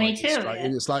the Me miners' too. strike, Yeah.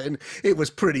 and it's like, and it was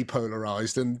pretty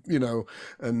polarized, and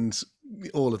and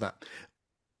all of that.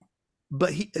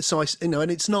 But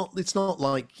and it's not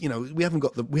like, we haven't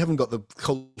got the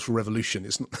cultural revolution.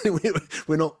 It's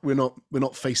not, we're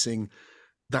not facing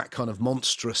that kind of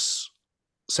monstrous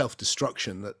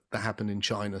self-destruction that happened in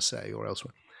China, say, or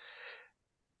elsewhere.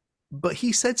 But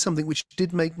he said something which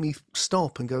did make me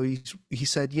stop and go. He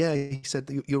said, "Yeah." He said,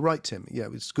 "You're right, Tim. Yeah,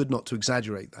 it's good not to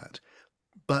exaggerate that."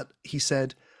 But he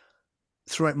said,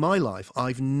 throughout my life,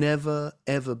 I've never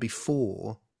ever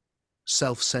before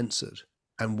self-censored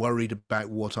and worried about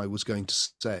what I was going to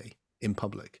say in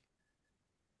public.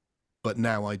 But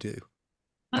now I do.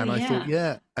 Oh, And I thought, yeah.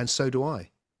 yeah, and so do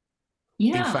I. In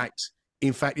Yeah. fact,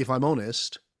 if I'm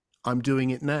honest, I'm doing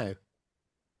it now,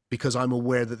 because I'm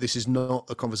aware that this is not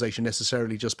a conversation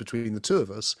necessarily just between the two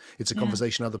of us. It's a Yeah.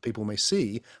 conversation other people may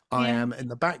see. I Yeah. am in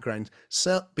the background,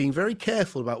 being very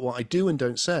careful about what I do and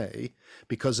don't say,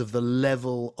 because of the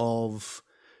level of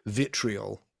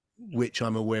vitriol which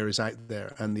I'm aware is out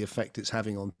there, and the effect it's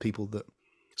having on people that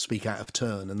speak out of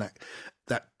turn, and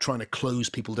that trying to close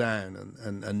people down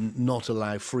and not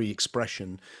allow free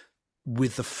expression,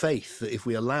 with the faith that if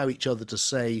we allow each other to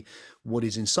say what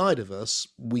is inside of us,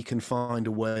 we can find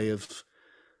a way of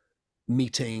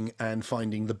meeting and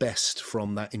finding the best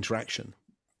from that interaction,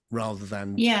 rather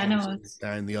than Yeah. No, closing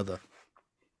down the other.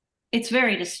 it's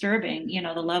very disturbing,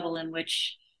 the level in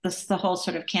which the whole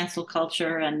sort of cancel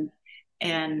culture and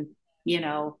you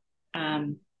know,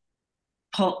 um,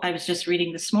 I was just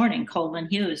reading this morning, Coleman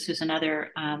Hughes, who's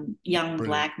another young Brilliant.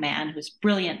 black man who's a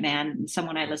brilliant man and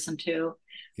someone I listen to.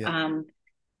 Yeah. Um,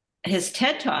 his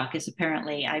TED talk is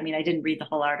apparently, I mean, I didn't read the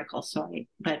whole article,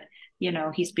 but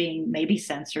he's being maybe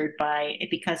censored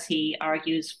because he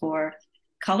argues for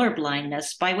color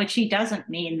blindness, by which he doesn't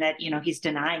mean that, he's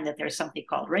denying that there's something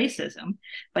called racism,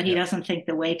 but he Yeah. doesn't think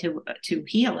the way to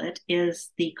heal it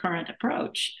is the current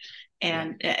approach.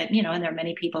 Yeah. And there are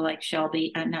many people like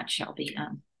Shelby, not Shelby.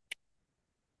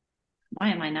 Why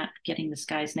am I not getting this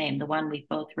guy's name? The one we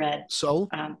both read. Soul.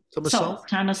 Thomas Soul.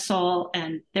 Thomas Sowell.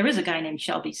 And there is a guy named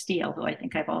Shelby Steele, who I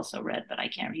think I've also read, but I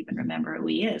can't even remember who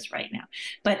he is right now.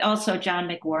 But also John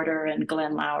McWhorter and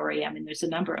Glenn Lowry. I mean, there's a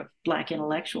number of Black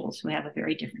intellectuals who have a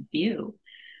very different view.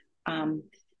 Um,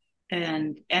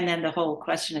 and then the whole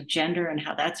question of gender and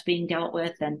how that's being dealt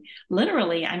with. And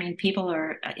literally, I mean, people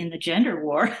are in the gender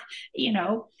war,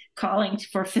 calling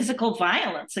for physical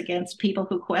violence against people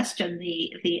who question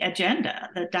the agenda,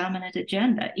 the dominant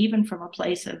agenda, even from a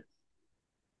place of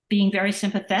being very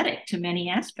sympathetic to many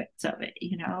aspects of it,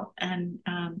 and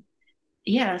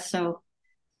yeah, so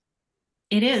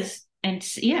it is. And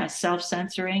yeah,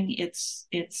 self-censoring,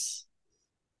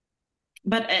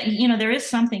 but there is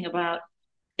something about,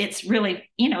 it's really,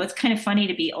 it's kind of funny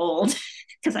to be old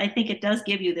because I think it does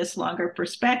give you this longer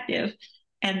perspective.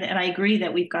 And I agree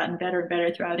that we've gotten better and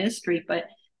better throughout history, but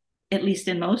at least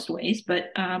in most ways.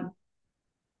 But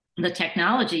the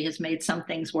technology has made some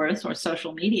things worse, or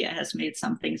social media has made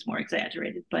some things more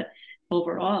exaggerated. But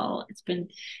overall, it's been,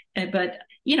 but,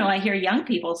 I hear young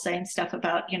people saying stuff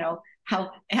about,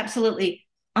 how absolutely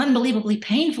unbelievably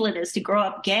painful it is to grow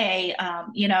up gay,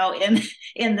 in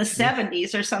the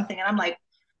 70s or something. And I'm like,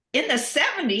 in the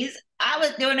 70s, I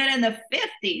was doing it in the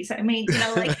 50s. I mean,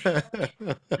 like,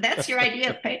 that's your idea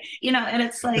of pain, and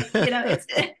it's like,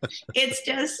 it's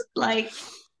just like,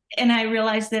 and I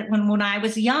realized that when I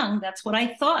was young, that's what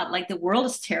I thought. Like, the world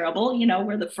is terrible.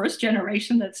 We're the first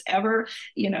generation that's ever,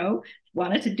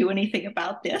 wanted to do anything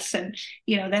about this. And,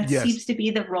 that Yes. seems to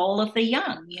be the role of the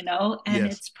young, and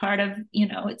Yes. it's part of,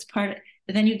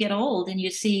 but then you get old and you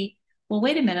see, well,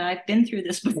 wait a minute, I've been through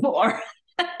this before.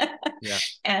 Yeah.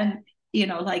 And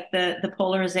like the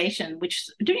polarization, which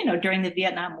during the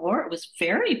Vietnam War, it was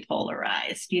very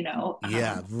polarized.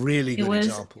 Yeah, really good it was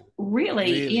example.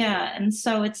 really, yeah. Good. And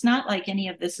so it's not like any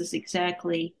of this is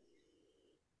exactly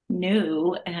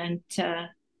new. And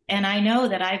I know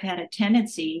that I've had a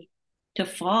tendency to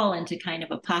fall into kind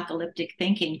of apocalyptic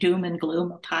thinking, doom and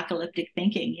gloom, apocalyptic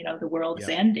thinking. The world is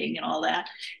ending and all that.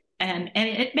 And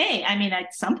it may, I mean,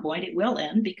 at some point it will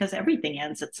end, because everything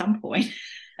ends at some point.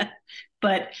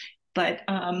 but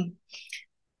I'm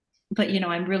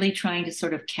really trying to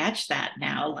sort of catch that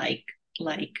now, like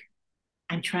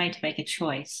I'm trying to make a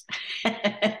choice.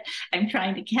 I'm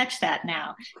trying to catch that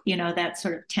now, that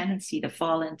sort of tendency to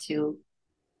fall into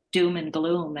doom and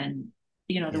gloom, and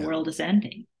the world is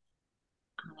ending.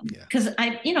 Because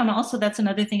and also that's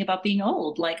another thing about being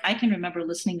old. Like, I can remember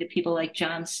listening to people like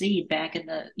John Seed back in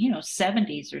the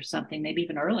 70s or something, maybe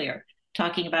even earlier,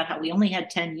 talking about how we only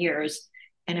had 10 years,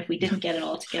 and if we didn't get it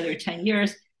all together in 10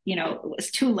 years, it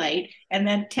was too late. And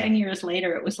then 10 years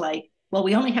later, it was like, well,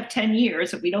 we only have 10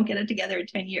 years if we don't get it together in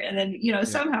 10 years. And then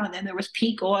somehow, and then there was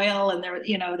peak oil, and there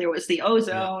was the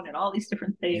ozone, and all these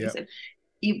different things. And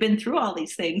you've been through all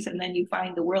these things, and then you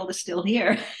find the world is still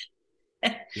here.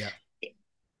 Yeah.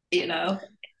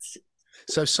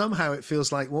 So somehow it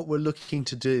feels like what we're looking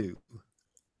to do,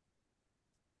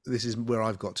 this is where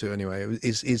I've got to anyway,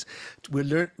 is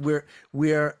we're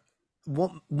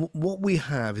what we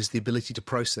have is the ability to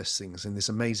process things in this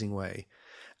amazing way,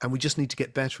 and we just need to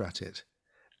get better at it.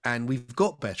 And we've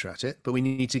got better at it, but we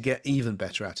need to get even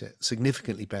better at it,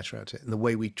 significantly better at it, and the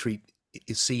way we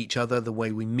see each other, the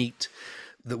way we meet,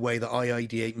 the way that I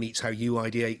ideate meets how you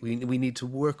ideate. We need to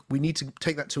work. We need to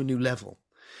take that to a new level.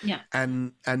 Yeah.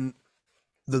 And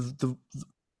the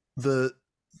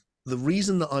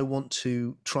reason that I want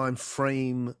to try and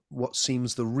frame what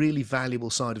seems the really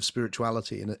valuable side of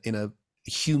spirituality in a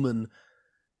human,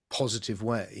 positive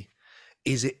way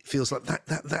is it feels like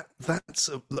that's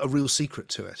a real secret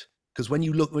to it. Because when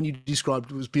you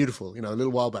described, it was beautiful, a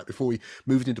little while back before we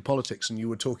moved into politics, and you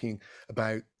were talking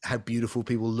about how beautiful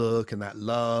people look and that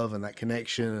love and that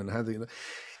connection and how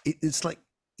it's like,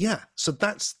 yeah, so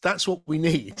that's what we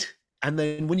need. And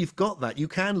then when you've got that, you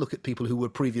can look at people who were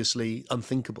previously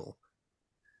unthinkable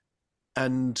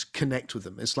and connect with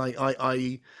them. It's like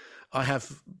I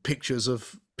have pictures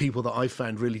of people that I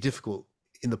found really difficult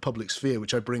in the public sphere,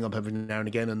 which I bring up every now and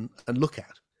again and look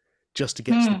at, just to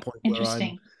get to the point where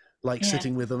I'm like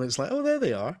sitting with them. It's like, oh, there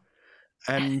they are,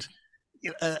 and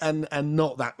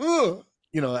not that,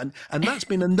 and that's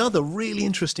been another really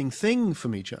interesting thing for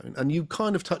me, Joan. And you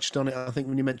kind of touched on it, I think,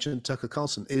 when you mentioned Tucker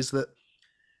Carlson, is that,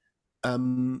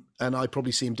 and I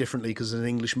probably see him differently because as an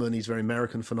Englishman, he's very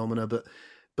American phenomena, but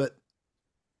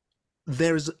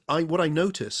what I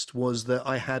noticed was that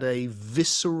I had a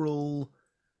visceral,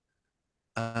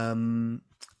 um,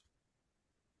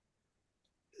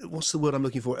 what's the word I'm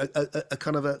looking for? A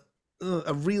kind of a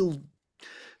real,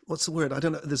 what's the word? I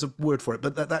don't know. There's a word for it,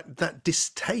 but that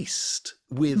distaste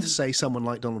with, Mm-hmm. say, someone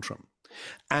like Donald Trump,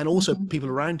 and also people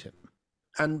around him,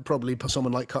 and probably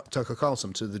someone like Tucker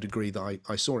Carlson, to the degree that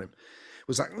I saw him,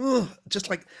 was like, ugh, just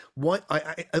like, why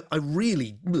I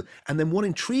really, ugh. And then what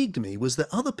intrigued me was that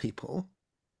other people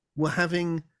were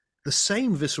having the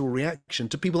same visceral reaction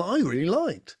to people I really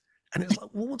liked, and it's like,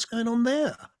 well, what's going on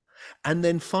there? And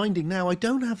then finding now I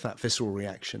don't have that visceral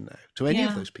reaction now to any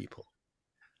of Yeah. those people.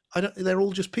 I don't. They're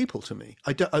all just people to me.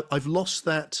 I've lost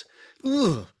that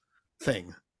ugh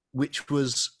thing, which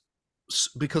was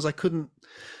because I couldn't.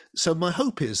 So my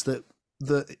hope is that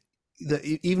that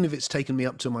even if it's taken me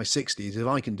up to my 60s, if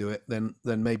I can do it, then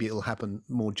maybe it'll happen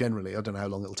more generally. I don't know how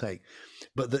long it'll take,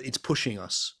 but that it's pushing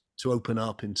us to open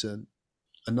up into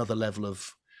another level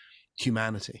of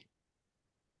humanity,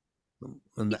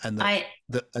 and I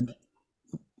that and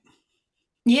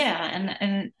Yeah,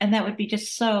 and that would be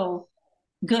just so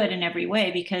good in every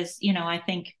way because, I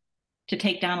think to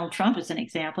take Donald Trump as an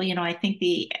example, I think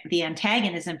the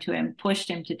antagonism to him pushed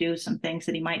him to do some things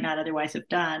that he might not otherwise have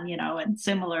done, and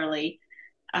similarly,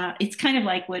 it's kind of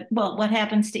like what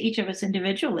happens to each of us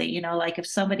individually, like if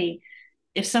somebody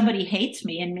hates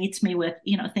me and meets me with,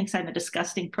 thinks I'm a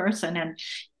disgusting person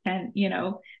and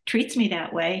treats me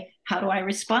that way, how do I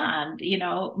respond?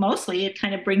 Mostly it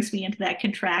kind of brings me into that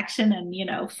contraction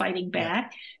and, fighting yeah.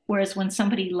 back. Whereas when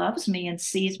somebody loves me and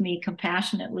sees me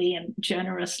compassionately and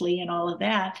generously and all of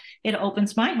that, it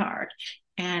opens my heart.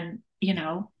 And,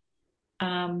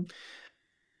 um,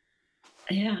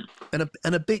 yeah, And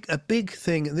a big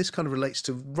thing, and this kind of relates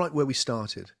to right where we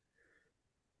started,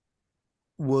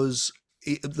 was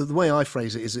the way I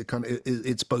phrase it is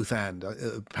it's both and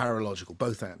paralogical,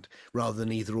 both and, rather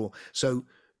than either or. So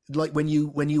like when you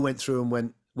went through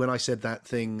and when I said that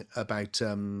thing about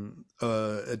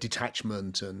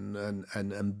detachment and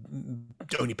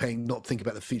only paying, not thinking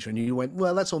about the future, and you went,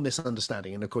 well, that's all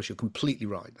misunderstanding, and of course you're completely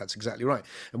right. That's exactly right.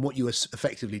 And what you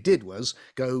effectively did was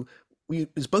go,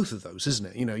 it's both of those, isn't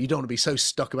it? You don't want to be so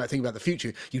stuck about thinking about the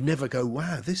future. You never go,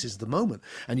 wow, this is the moment.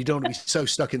 And you don't want to be so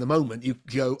stuck in the moment. You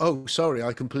go, oh, sorry,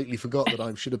 I completely forgot that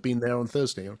I should have been there on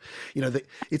Thursday. Or,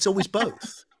 it's always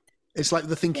both. It's like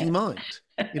the thinking yeah, mind.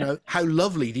 How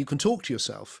lovely you can talk to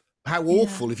yourself. How yeah,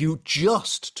 awful if you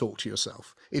just talk to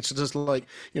yourself. It's just like,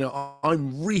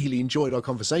 I'm really enjoyed our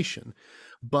conversation,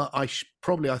 but I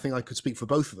think I could speak for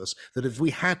both of us that if we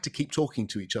had to keep talking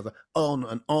to each other on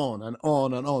and on and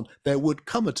on and on, there would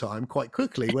come a time quite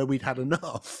quickly where we'd had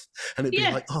enough, and it'd be yeah,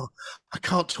 like, oh, I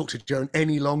can't talk to Joan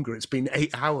any longer. It's been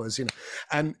 8 hours,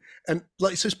 and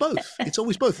like, so it's both. It's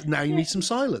always both. Now you yeah, need some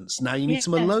silence. Now you need yeah,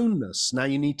 some aloneness. Now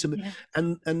you need to, yeah,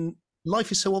 and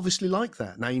life is so obviously like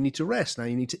that. Now you need to rest. Now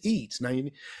you need to eat.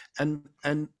 And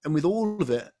with all of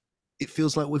it, it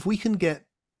feels like if we can get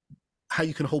how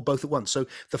you can hold both at once. So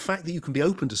the fact that you can be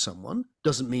open to someone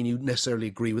doesn't mean you necessarily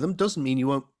agree with them, doesn't mean you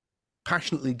won't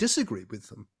passionately disagree with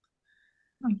them,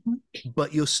 mhm,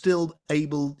 but you're still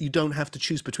able, you don't have to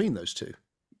choose between those two.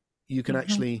 You can mhm,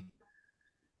 actually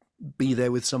be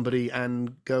there with somebody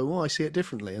and go, oh, I see it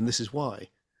differently, and this is why.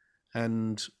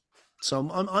 And so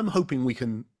I'm hoping we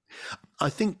can, I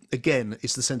think, again,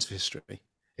 it's the sense of history.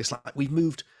 It's like we've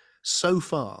moved so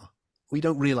far, we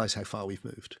don't realize how far we've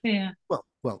moved. yeah,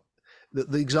 Well,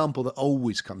 the example that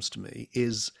always comes to me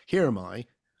is, here am I.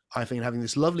 I've been having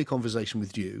this lovely conversation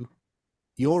with you.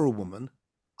 You're a woman.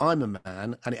 I'm a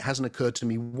man. And it hasn't occurred to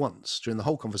me once during the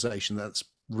whole conversation that's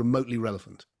remotely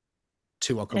relevant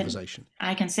to our and conversation.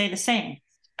 I can say the same.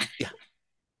 Yeah.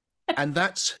 And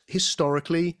that's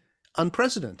historically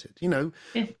unprecedented.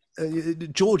 Yeah,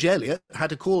 George Eliot had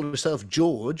to call himself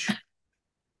George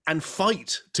and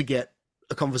fight to get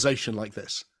a conversation like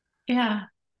this. yeah,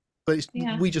 But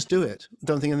yeah. we just do it.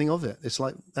 Don't think anything of it. It's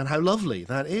like, and how lovely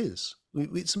that is.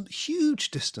 It's a huge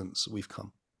distance we've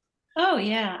come. Oh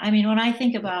yeah. I mean, when I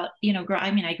think about,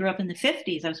 I grew up in the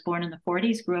 50s. I was born in the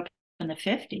 40s, grew up in the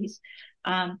 50s.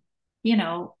 Um, you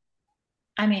know,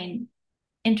 I mean,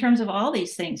 in terms of all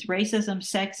these things, racism,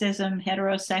 sexism,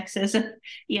 heterosexism,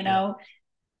 you Yeah, know,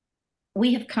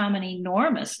 we have come an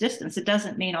enormous distance. It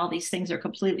doesn't mean all these things are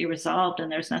completely resolved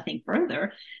and there's nothing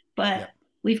further, but yeah,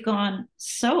 we've gone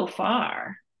so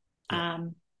far. yeah,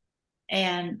 Um,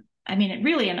 and I mean, it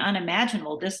really an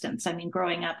unimaginable distance. I mean,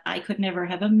 growing up, I could never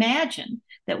have imagined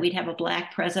that we'd have a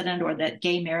black president or that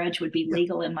gay marriage would be yeah,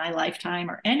 legal in my lifetime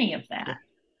or any of yeah, that.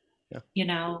 yeah, You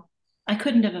know, I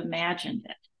couldn't have imagined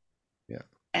it. yeah.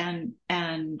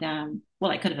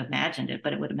 well, I could have imagined it,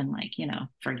 but it would have been like,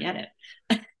 forget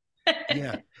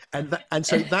Yeah. it. And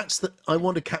so that's I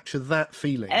want to capture that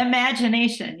feeling.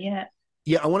 Imagination, yeah.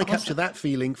 Yeah, I want to Also, capture that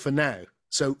feeling for now.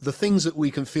 So the things that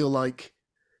we can feel like,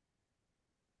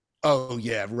 oh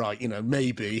yeah, right,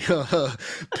 maybe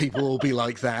people will be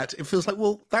like that. It feels like,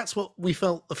 well, that's what we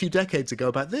felt a few decades ago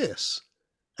about this,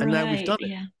 and now we've right, done it.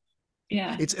 yeah,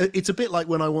 yeah, It's a bit like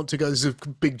when I want to go. This is a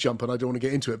big jump, and I don't want to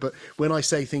get into it. But when I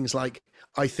say things like,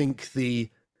 I think the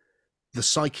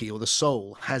psyche or the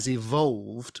soul has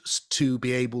evolved to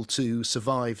be able to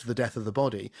survive the death of the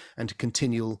body and to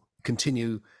continue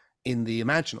in the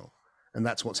imaginal, and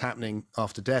that's what's happening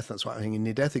after death. That's what's happening in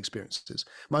near-death experiences.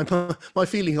 My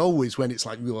feeling always when it's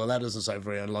like, well, that doesn't sound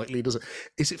very unlikely, does it?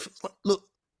 Is it? Look,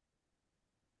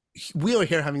 we are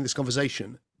here having this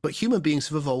conversation, but human beings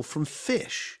have evolved from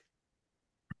fish.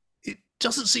 It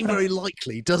doesn't seem right. very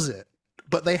likely, does it?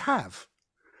 But they have.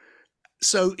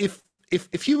 So if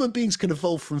human beings can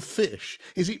evolve from fish,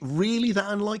 is it really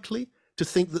that unlikely to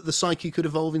think that the psyche could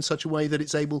evolve in such a way that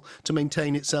it's able to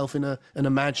maintain itself in an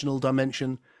imaginal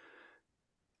dimension?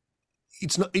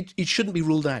 It's not. It shouldn't be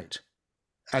ruled out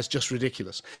as just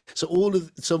ridiculous. So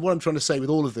what I'm trying to say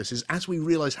with all of this is, as we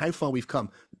realize how far we've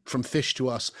come from fish to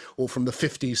us, or from the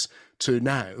 50s to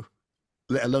now,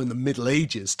 let alone the Middle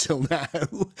Ages till now,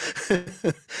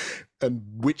 and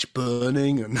witch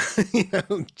burning, and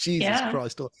Jesus Yeah,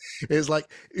 Christ, it's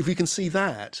like, if we can see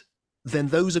that, then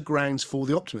those are grounds for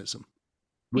the optimism,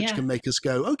 which yeah. can make us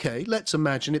go, okay, let's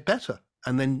imagine it better,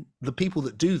 and then the people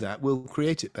that do that will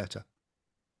create it better,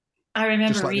 I just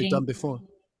remember like they've reading done before.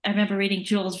 I remember reading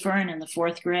Jules Verne in the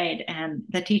fourth grade, and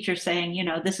the teacher saying,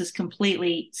 this is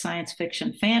completely science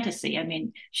fiction fantasy. I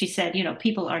mean, she said,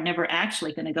 people are never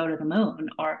actually going to go to the moon,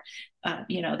 or,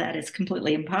 that is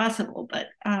completely impossible. But,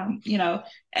 and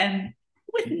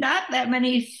with not that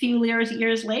many few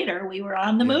years later, we were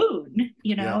on the Yeah, moon,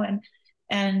 yeah,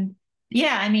 and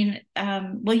yeah, I mean,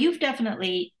 well, you've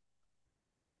definitely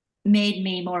made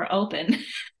me more open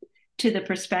to the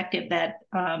perspective that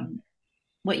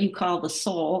what you call the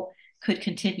soul could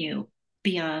continue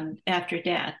beyond after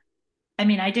death. I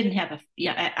mean, I didn't have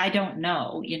I don't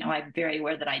know, I'm very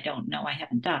aware that I don't know. I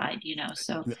haven't died,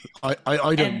 so, I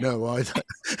don't and, know either.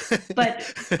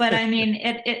 but I mean,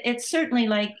 it's certainly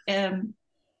like, I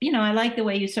like the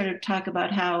way you sort of talk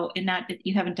about how, and not that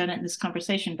you haven't done it in this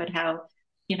conversation, but how,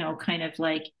 kind of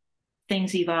like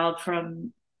things evolved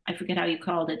from, I forget how you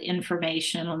called it,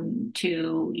 information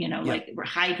to, Yeah, like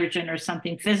hydrogen or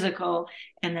something physical,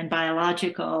 and then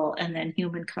biological, and then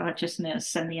human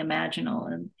consciousness and the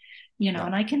imaginal. And, yeah.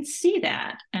 and I can see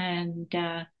that. And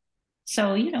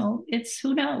so, it's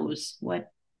who knows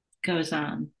what goes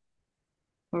on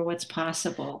or what's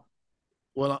possible.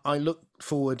 Well, I look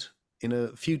forward in a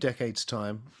few decades'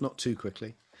 time, not too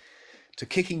quickly, to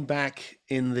kicking back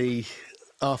in the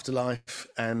afterlife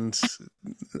and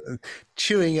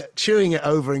chewing it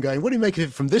over and going, "What do you make of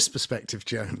it from this perspective,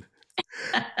 Joan?"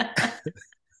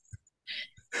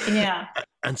 Yeah,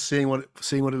 And seeing what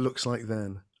it looks like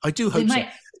then. I do we hope so. might.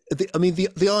 I mean,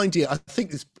 the idea. I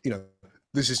think this,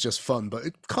 this is just fun, but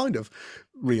it's kind of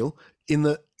real. In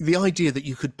the idea that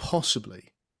you could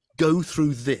possibly go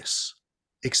through this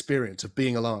experience of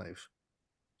being alive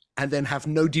and then have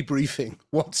no debriefing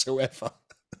whatsoever.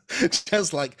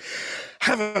 Just like,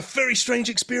 have a very strange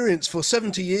experience for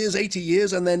 70 years, 80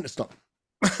 years, and then stop.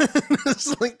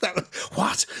 It's like that.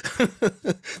 What?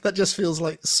 That just feels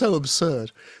like so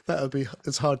absurd.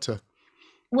 It's hard to.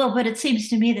 Well, but it seems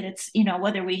to me that it's,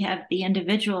 whether we have the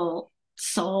individual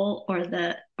soul or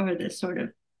the sort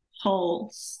of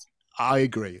whole, I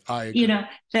agree. I you agree. know,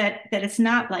 that it's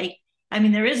not like, I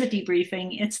mean, there is a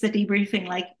debriefing. It's the debriefing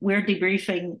like we're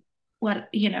debriefing what,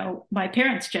 my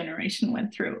parents' generation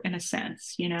went through in a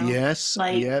sense, Yes.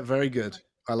 like, Yeah. Very good.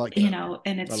 I like that.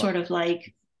 and I it's like sort of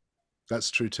like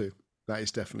That's true too. That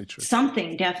is definitely true.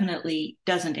 something definitely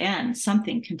doesn't end,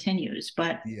 something continues,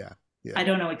 but Yeah. I Yeah.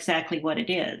 don't know exactly what it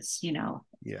is, Yeah.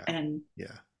 and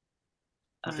Yeah.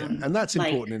 Yeah. um, And that's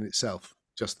like, important in itself.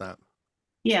 Just that.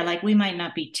 yeah, like we might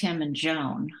not be Tim and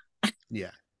Joan.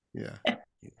 Yeah. Yeah.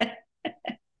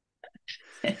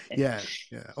 Yeah.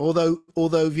 Yeah. Although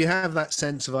if you have that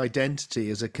sense of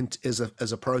identity as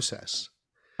a process,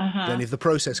 then Uh-huh. if the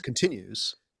process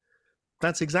continues,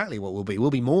 that's exactly what we'll be.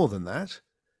 We'll be more than that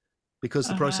because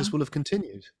the Uh-huh. process will have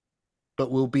continued.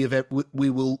 But we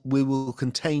will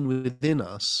contain within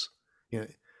us, you know,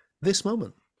 this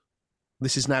moment.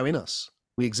 This is now in us.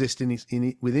 We exist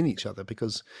within each other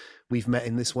because we've met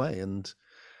in this way, and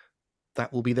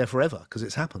that will be there forever because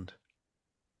it's happened.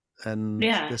 And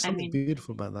Yeah, there's I something mean,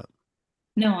 beautiful about that.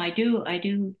 No, I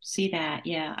do see that.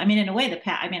 Yeah. I mean, in a way, the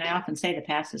past, I mean, I often say the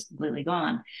past is completely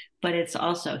gone, but it's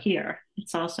also here.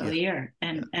 It's also Yeah, here.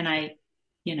 yeah. And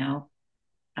you know,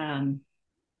 um,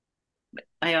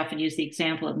 I often use the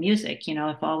example of music.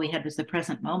 If all we had was the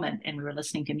present moment and we were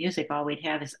listening to music, all we'd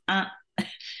have is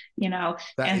you know,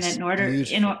 That and that is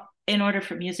beautiful. in order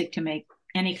for music to make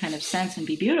any kind of sense and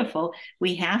be beautiful,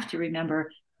 we have to remember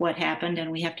what happened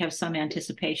and we have to have some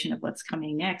anticipation of what's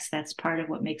coming next. That's part of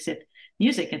what makes it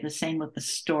music. And the same with the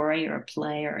story or a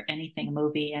play or anything, a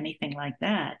movie, anything like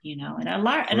that, in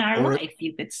our Or life,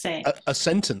 you could say a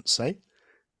sentence, eh?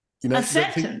 a That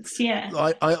thing. sentence. Yeah.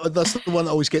 That's the one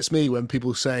that always gets me when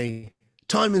people say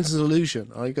time is an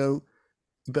illusion. I go,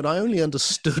 but I only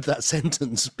understood that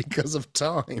sentence because of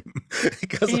time,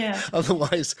 because Yeah.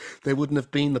 otherwise there wouldn't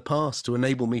have been the past to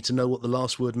enable me to know what the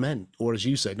last word meant, or as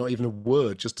you say, not even a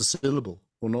word, just a syllable,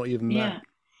 or not even that.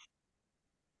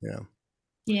 Yeah. Yeah,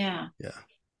 Yeah. yeah,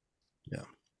 yeah.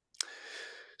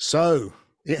 So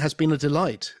it has been a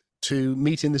delight to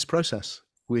meet in this process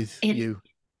with It you.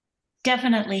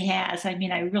 definitely has. I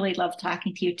mean, I really love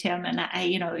talking to you, Tim, and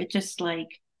it just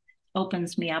like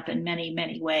opens me up in many,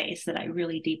 many ways that I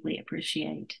really deeply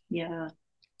appreciate. Yeah.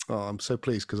 Oh, I'm so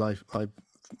pleased because I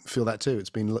feel that too. It's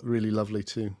been really lovely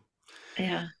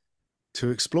Yeah. to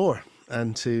explore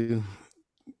and to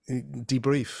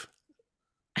debrief.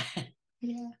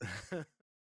 Yeah.